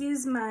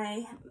excuse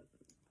my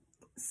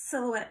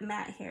silhouette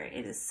mat here.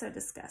 It is so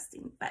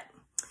disgusting, but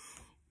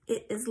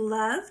it is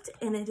loved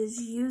and it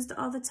is used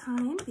all the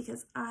time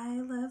because I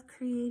love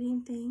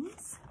creating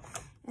things.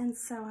 And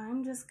so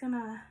I'm just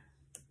gonna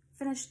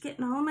finish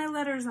getting all my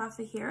letters off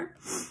of here,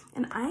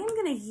 and I'm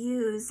gonna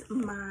use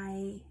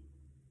my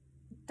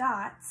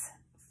dots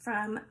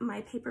from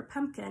my paper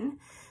pumpkin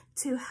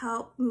to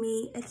help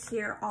me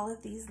adhere all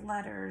of these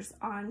letters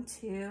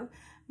onto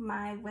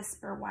my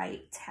Whisper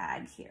White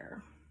tag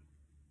here.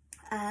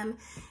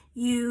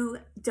 You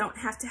don't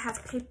have to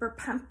have paper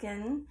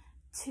pumpkin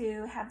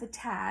to have the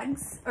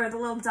tags or the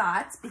little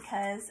dots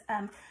because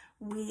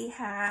we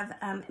have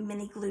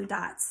mini glue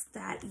dots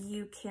that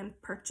you can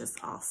purchase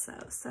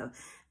also. So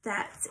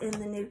that's in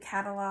the new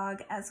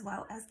catalog as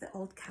well as the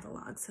old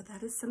catalog. So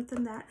that is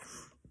something that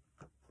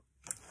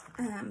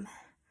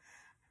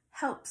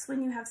helps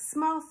when you have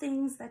small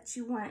things that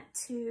you want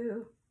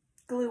to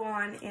glue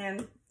on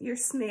and your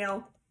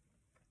snail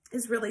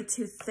is really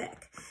too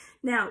thick.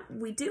 Now,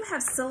 we do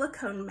have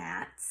silicone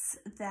mats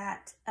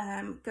that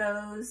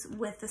goes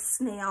with the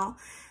snail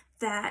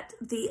that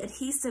the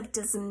adhesive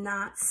does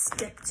not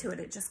stick to it.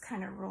 It just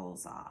kind of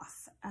rolls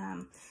off.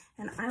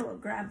 And I will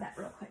grab that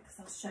real quick because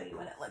I'll show you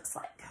what it looks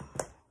like.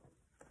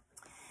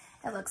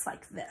 It looks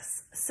like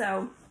this.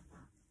 So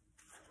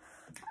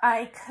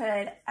I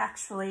could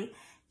actually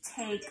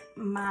take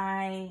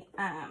my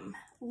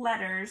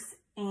letters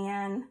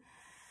and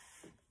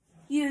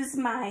use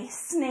my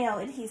snail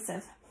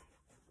adhesive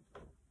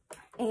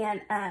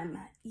and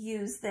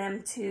use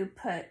them to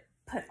put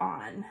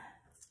on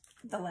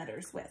the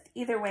letters with.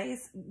 Either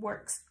ways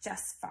works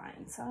just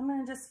fine. So I'm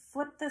gonna just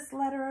flip this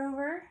letter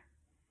over,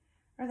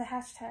 or the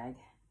hashtag,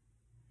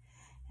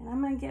 and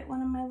I'm gonna get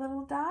one of my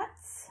little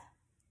dots,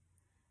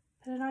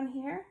 put it on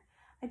here.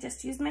 I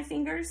just use my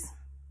fingers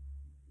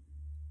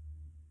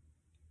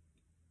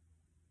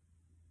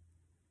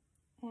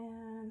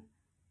and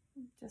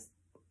just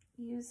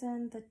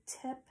using the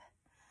tip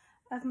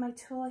of my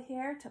tool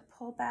here to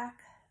pull back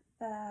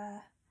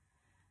the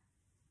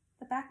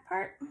back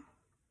part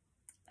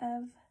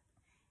of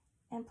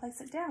and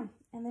place it down,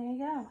 and there you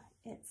go.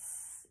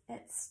 It's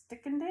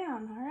sticking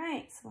down. All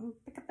right, so let me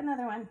pick up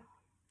another one.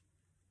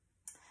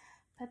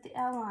 Put the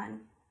L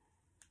on.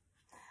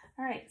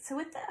 All right, so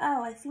with the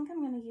L, I think I'm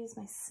going to use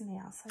my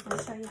snail so I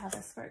can show you how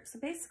this works. So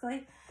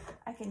basically,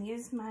 I can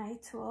use my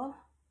tool,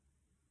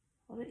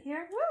 hold it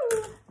here.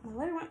 Woo! My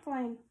letter went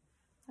flying.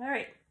 All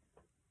right,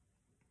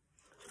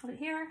 hold it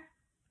here.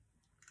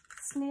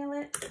 Snail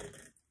it,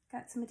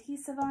 got some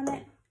adhesive on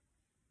it,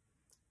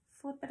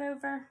 flip it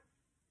over,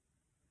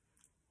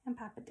 and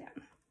pop it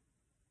down.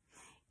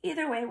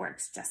 Either way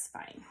works just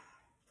fine.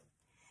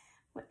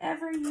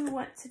 Whatever you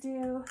want to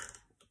do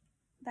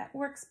that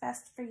works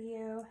best for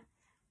you,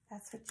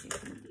 that's what you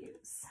can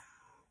use.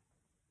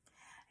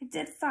 I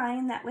did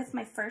find that with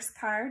my first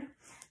card,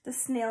 the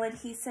snail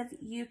adhesive,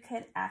 you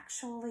could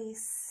actually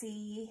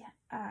see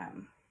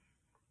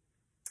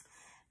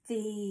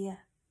the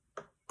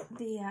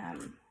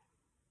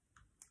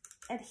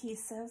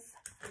adhesive,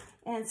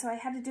 and so I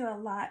had to do a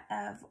lot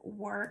of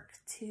work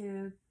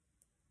to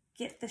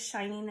get the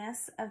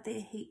shininess of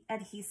the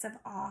adhesive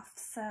off.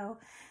 So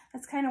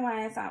that's kind of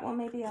why I thought, well,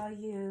 maybe I'll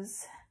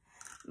use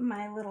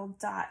my little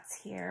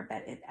dots here,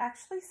 but it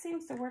actually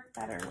seems to work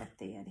better with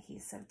the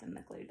adhesive than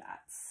the glue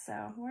dots.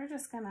 So we're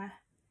just gonna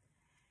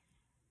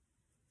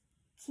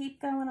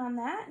keep going on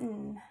that.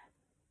 And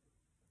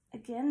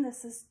again,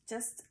 this is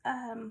just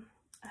a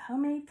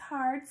homemade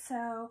card,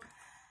 so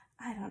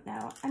I don't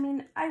know. I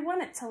mean, I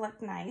want it to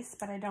look nice,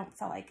 but I don't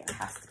feel like it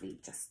has to be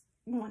just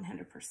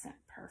 100%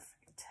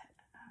 perfect.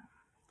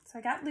 So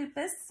I got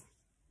lupus.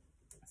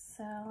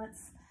 So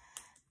let's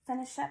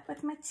finish up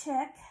with my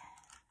chick.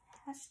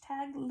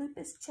 Hashtag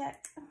lupus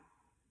chick.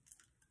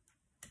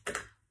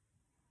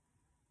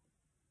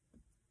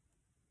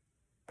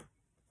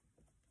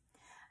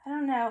 I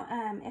don't know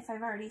if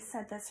I've already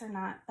said this or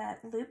not, but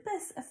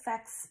lupus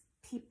affects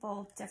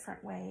people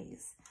different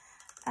ways.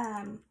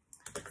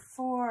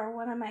 for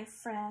one of my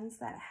friends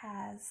that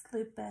has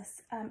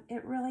lupus,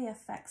 it really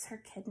affects her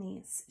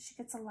kidneys. She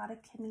gets a lot of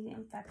kidney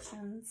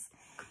infections,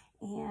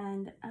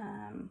 and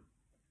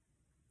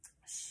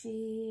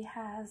she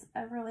has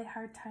a really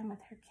hard time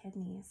with her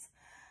kidneys.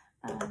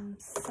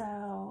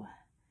 So,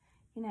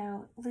 you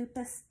know,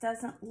 lupus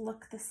doesn't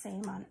look the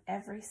same on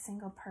every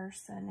single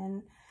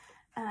person.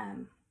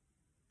 And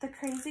the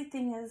crazy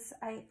thing is,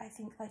 I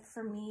think, like,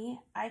 for me,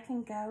 I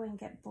can go and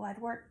get blood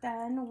work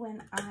done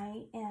when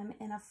I am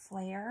in a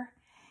flare,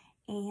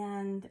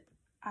 and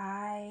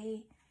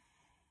I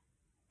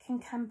can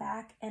come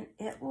back and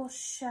it will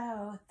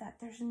show that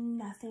there's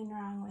nothing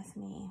wrong with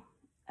me.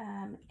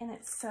 And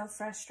it's so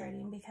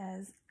frustrating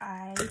because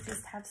I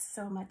just have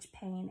so much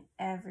pain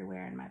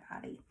everywhere in my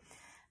body.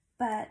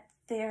 But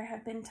there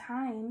have been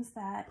times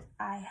that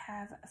I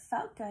have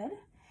felt good,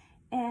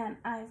 and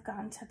I've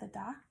gone to the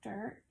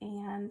doctor,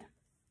 and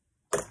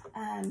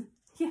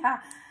yeah,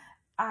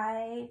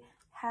 I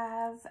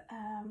have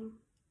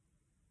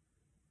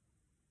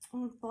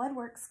blood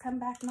works come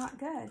back not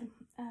good,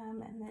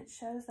 and it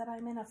shows that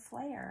I'm in a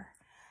flare.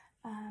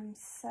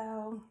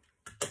 So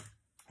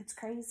it's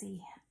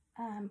crazy.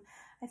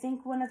 I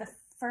think one of the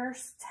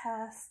first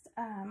tests,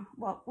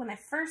 well, when I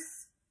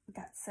first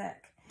got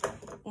sick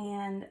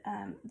and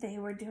they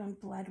were doing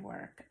blood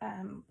work,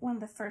 one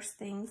of the first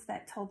things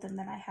that told them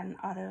that I had an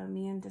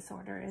autoimmune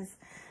disorder is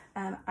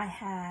I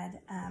had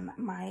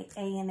my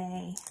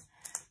ANA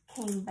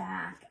came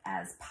back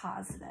as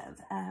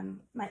positive.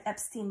 My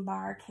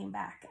Epstein-Barr came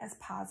back as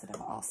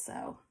positive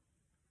also.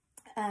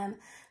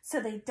 So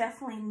they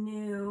definitely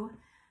knew,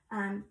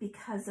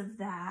 because of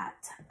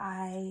that,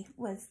 I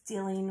was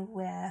dealing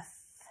with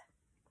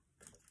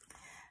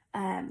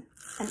an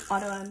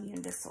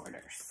autoimmune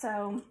disorder.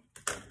 So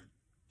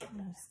I'm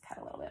gonna just cut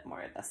a little bit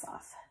more of this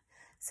off.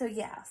 So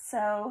yeah,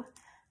 so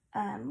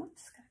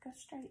just gotta go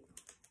straight.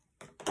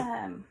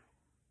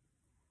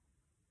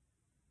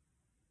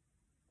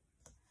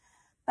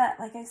 But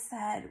like I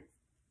said,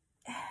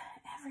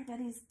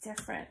 everybody's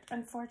different,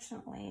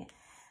 unfortunately.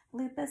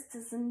 Lupus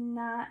does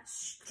not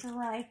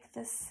strike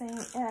the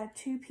same,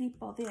 two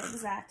people the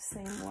exact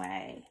same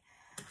way.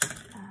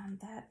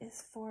 That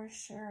is for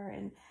sure.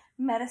 And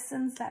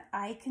medicines that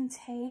I can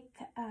take,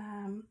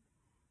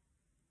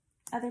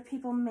 other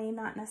people may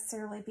not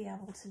necessarily be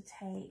able to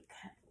take.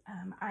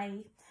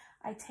 I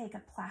take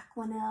a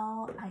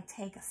Plaquenil, I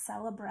take a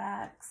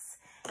Celebrex,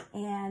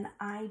 and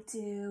I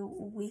do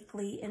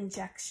weekly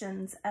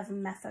injections of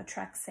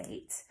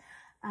methotrexate.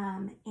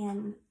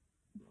 And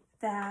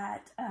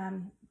that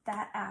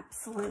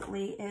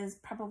absolutely is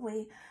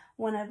probably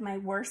one of my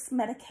worst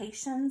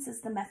medications,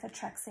 is the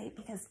methotrexate,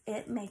 because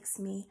it makes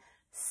me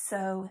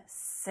so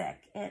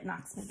sick. It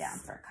knocks me down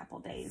for a couple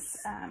days.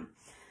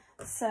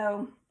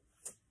 So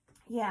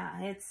yeah,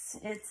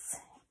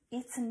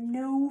 it's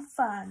no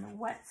fun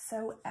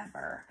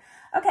whatsoever.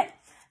 Okay,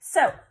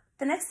 so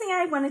the next thing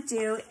I want to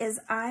do is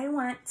I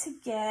want to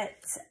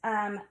get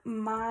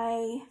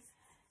my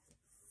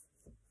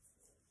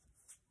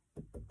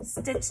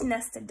stitch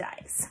nested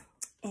dies,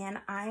 and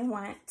I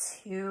want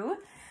to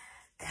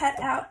cut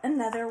out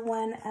another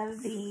one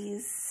of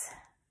these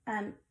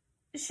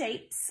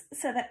shapes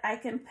so that I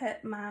can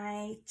put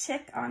my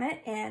chick on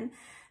it and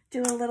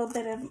do a little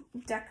bit of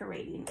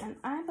decorating. And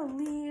I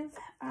believe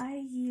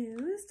I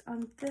used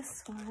on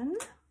this one,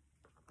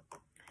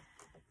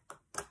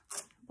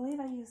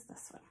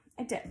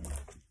 I did.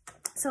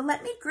 So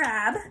let me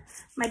grab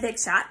my Big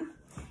Shot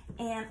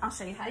and I'll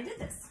show you how I did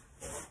this.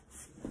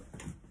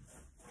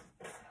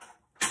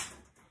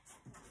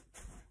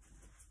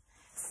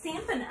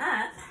 Stampin'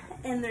 Up!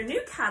 In their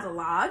new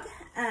catalog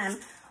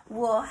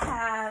will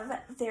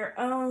have their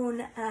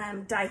own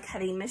die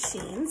cutting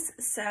machines.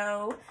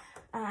 So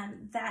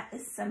that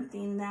is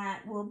something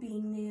that will be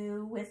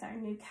new with our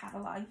new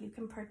catalog. You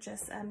can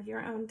purchase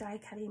your own die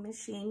cutting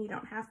machine. You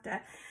don't have to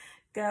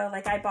go,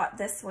 like I bought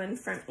this one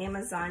from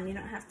Amazon. You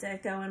don't have to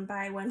go and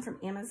buy one from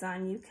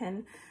Amazon. You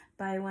can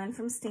buy one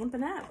from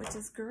Stampin' Up!, which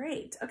is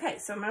great. Okay,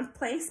 so I'm going to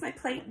place my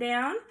plate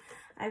down.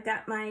 I've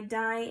got my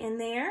die in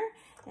there,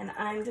 and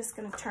I'm just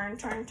going to turn.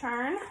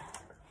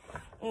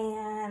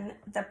 And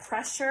the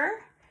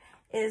pressure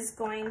is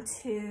going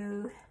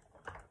to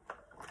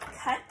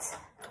cut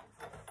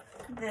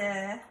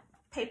the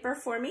paper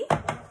for me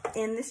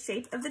in the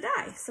shape of the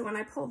die. So when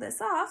I pull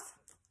this off,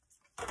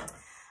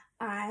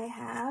 I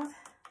have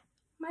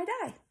my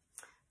die.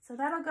 So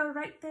that'll go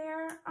right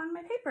there on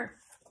my paper.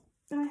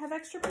 And I have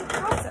extra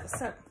paper also.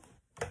 So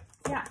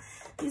yeah,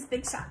 these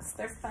Big Shots,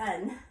 they're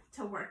fun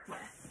to work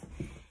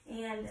with.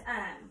 And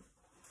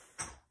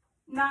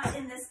not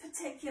in this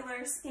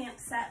particular stamp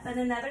set, but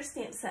in other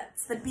stamp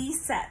sets, the B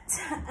set,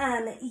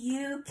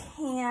 you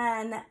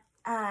can,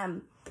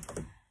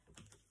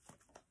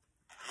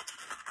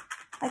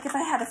 like if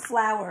I had a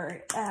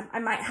flower, I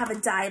might have a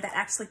die that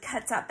actually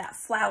cuts out that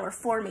flower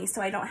for me, so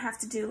I don't have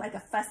to do like a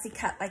fussy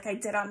cut like I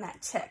did on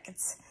that chick.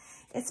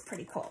 It's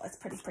pretty cool. It's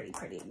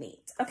pretty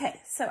neat. Okay,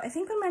 so I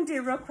think what I'm gonna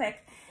do real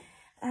quick,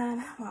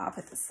 well, I'll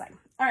put this aside.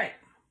 All right,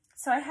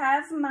 so I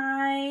have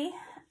my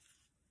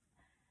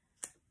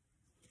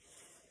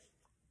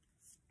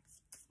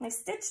my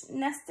stitch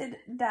nested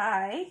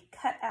die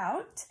cut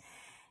out,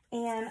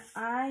 and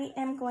I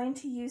am going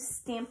to use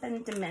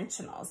Stampin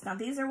Dimensionals. Now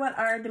these are what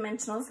our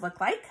dimensionals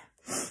look like.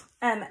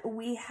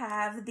 We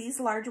have these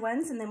large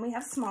ones and then we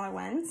have smaller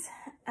ones.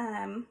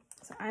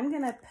 So I'm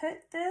gonna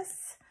put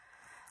this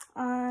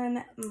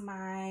on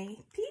my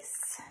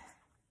piece.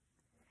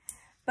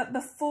 But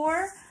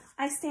before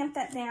I stamp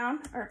that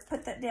down or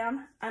put that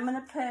down, I'm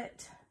gonna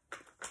put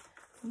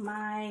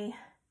my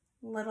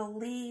little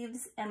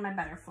leaves and my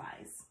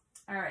butterflies.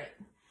 All right,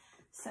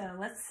 so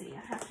let's see,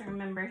 I have to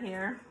remember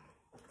here.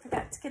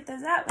 Forgot to get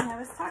those out when I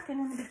was talking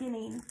in the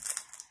beginning.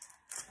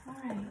 All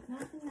right,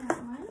 not in that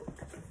one.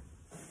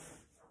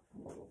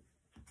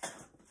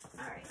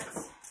 All right,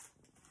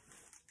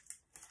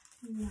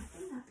 not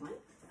in that one.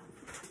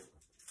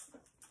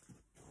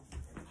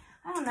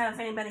 I don't know if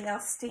anybody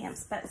else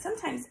stamps, but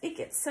sometimes it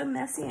gets so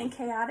messy and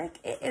chaotic.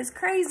 It is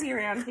crazy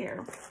around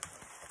here.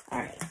 All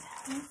right,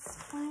 let's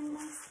find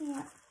my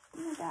stamp.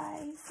 You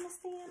guys, my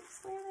stamps,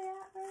 where are they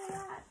at? Where are they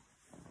at?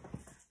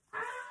 Ah!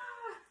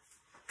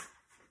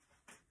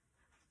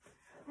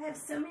 I have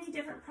so many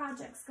different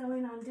projects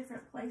going on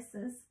different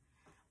places.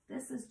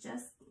 This is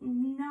just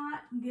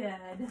not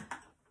good.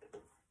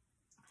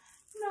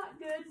 Not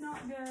good,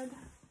 not good.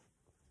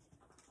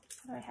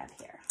 What do I have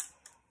here?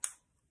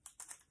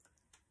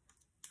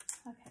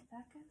 Okay,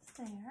 that goes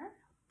there.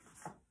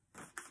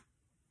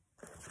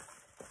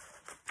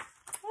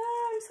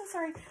 Oh, I'm so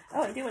sorry.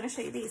 Oh, I do want to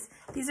show you these.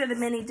 These are the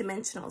mini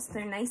dimensionals.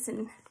 They're nice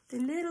and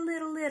they're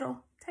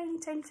little, tiny,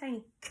 tiny,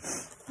 tiny.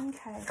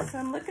 Okay, so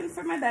I'm looking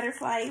for my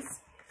butterflies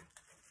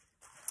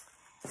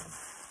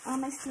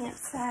on my stamp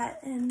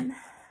set, and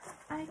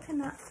I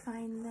cannot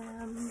find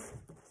them.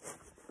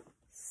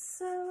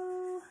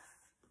 So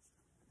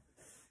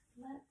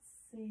let's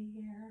see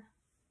here.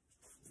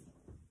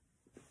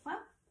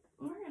 Well,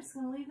 we're just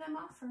going to leave them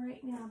off for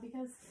right now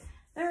because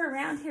they're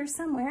around here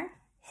somewhere,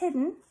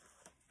 hidden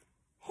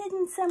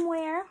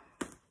somewhere.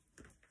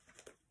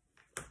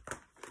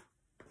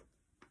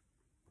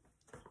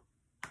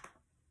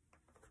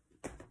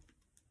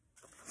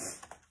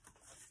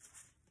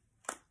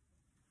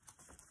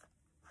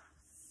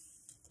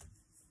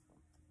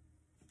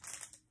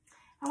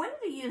 I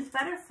wanted to use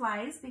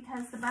butterflies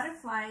because the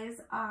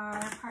butterflies are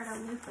part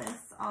of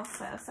Lupus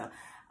also. So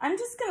I'm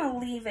just going to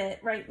leave it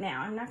right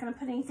now. I'm not going to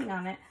put anything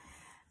on it.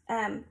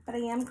 But I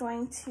am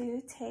going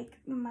to take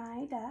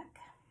my duck.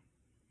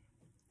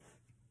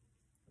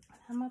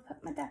 I'm going to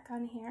put my duck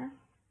on here.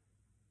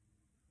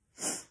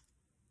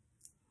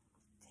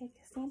 Take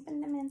a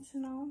Stampin'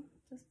 Dimensional.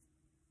 Just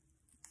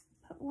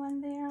put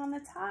one there on the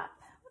top.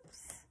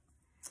 Whoops.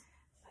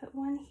 Put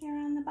one here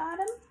on the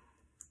bottom.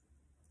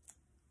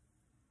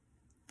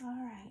 All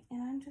right,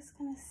 and I'm just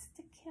going to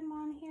stick him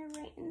on here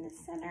right in the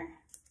center.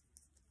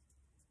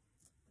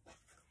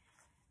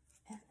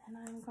 And then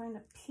I'm going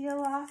to peel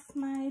off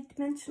my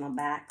dimensional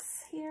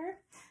backs here.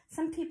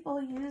 Some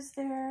people use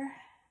their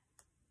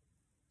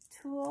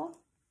tool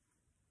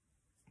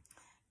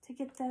to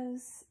get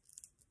those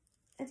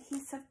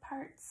adhesive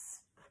parts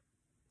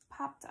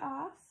popped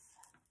off.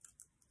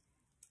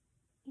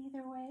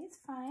 Either way is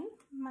fine.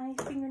 My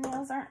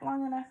fingernails aren't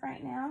long enough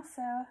right now,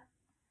 so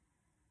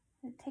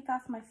I'd take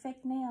off my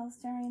fake nails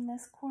during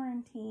this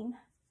quarantine.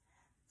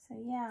 So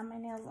yeah, my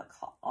nails look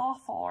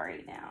awful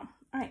right now.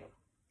 All right,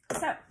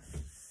 so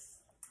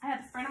I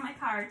have the front of my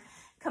card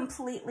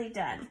completely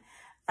done.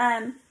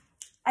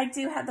 I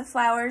do have the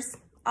flowers.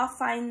 I'll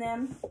find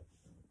them.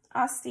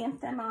 I'll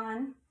stamp them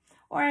on,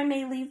 or I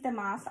may leave them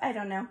off. I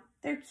don't know.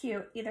 They're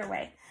cute either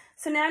way.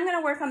 So now I'm going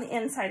to work on the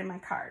inside of my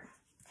card.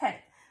 Okay,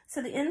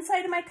 so the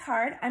inside of my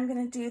card, I'm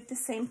going to do the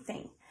same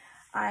thing.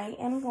 I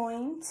am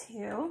going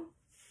to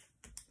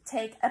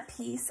take a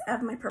piece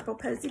of my purple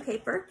Posey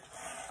paper,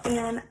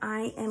 and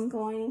I am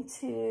going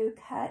to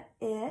cut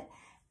it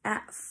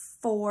at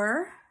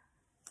 4.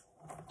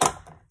 I'm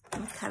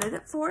going to cut it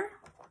at 4.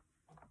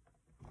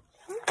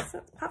 So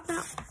it's popping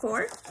out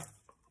 4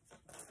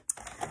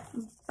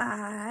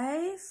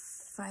 by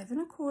 5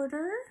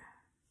 1/4.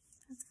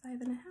 That's 5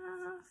 1/2.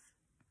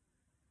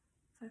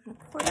 5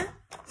 1/4.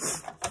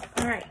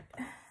 All right.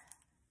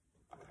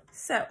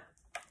 So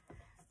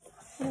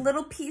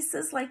little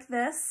pieces like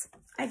this,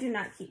 I do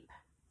not keep.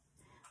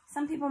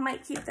 Some people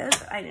might keep those,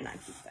 but I do not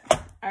keep them.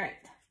 All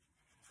right.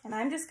 And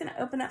I'm just going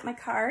to open up my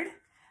card.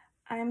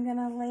 I'm going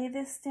to lay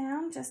this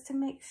down just to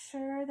make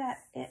sure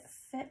that it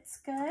fits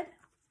good.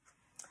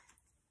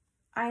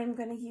 I am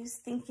going to use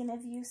Thinking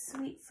of You,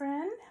 Sweet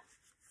Friend.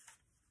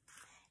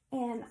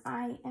 And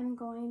I am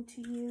going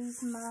to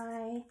use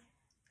my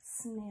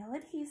Snail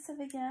Adhesive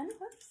again.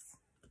 Whoops.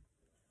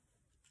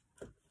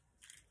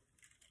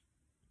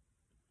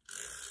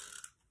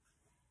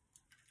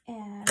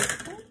 And,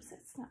 oops,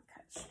 it's not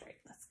cut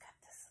straight. Let's cut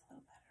this a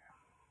little better.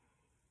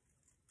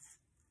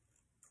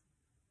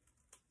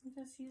 I'm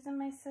just using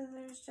my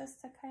scissors just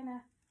to kind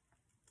of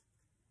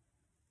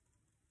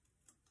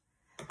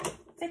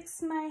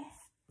fix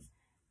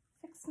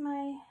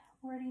my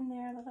wording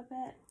there a little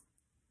bit.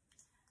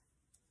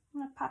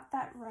 I'm going to pop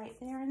that right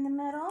there in the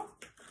middle.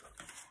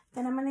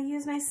 Then I'm going to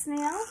use my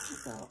snail,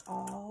 go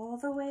all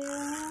the way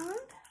around.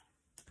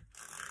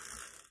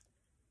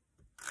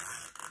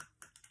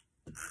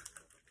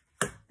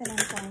 Then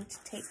I'm going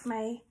to take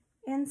my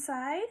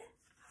inside.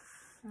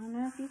 I don't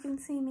know if you can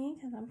see me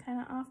because I'm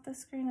kind of off the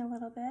screen a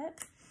little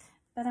bit.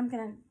 But I'm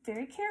going to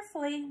very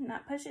carefully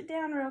not push it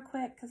down real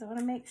quick because I want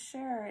to make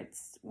sure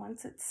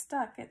once it's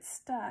stuck, it's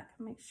stuck.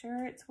 Make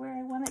sure it's where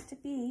I want it to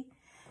be.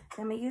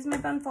 Then I'm going to use my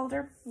bone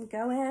folder and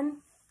go in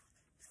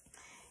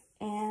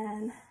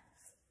and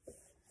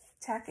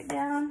tack it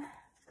down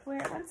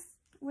where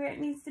it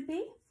needs to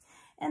be.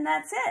 And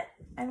that's it.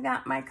 I've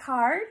got my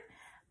card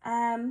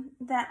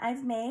that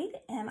I've made,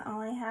 and all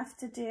I have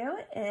to do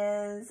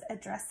is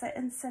address it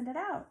and send it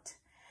out.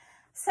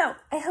 So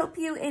I hope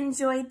you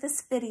enjoyed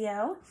this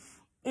video.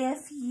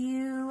 If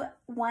you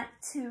want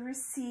to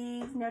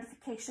receive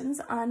notifications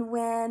on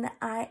when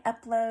I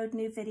upload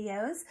new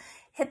videos,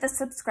 hit the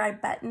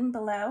subscribe button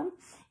below.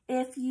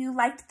 If you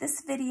liked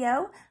this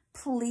video,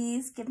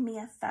 please give me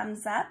a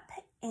thumbs up,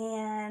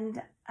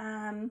 and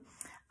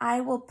I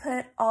will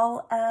put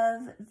all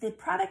of the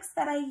products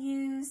that I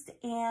used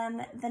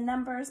and the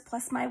numbers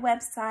plus my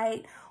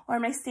website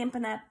or my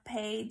Stampin' Up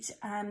page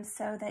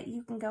so that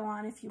you can go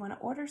on if you want to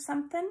order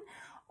something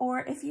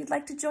or if you'd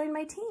like to join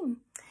my team.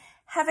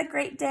 Have a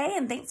great day,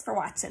 and thanks for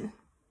watching.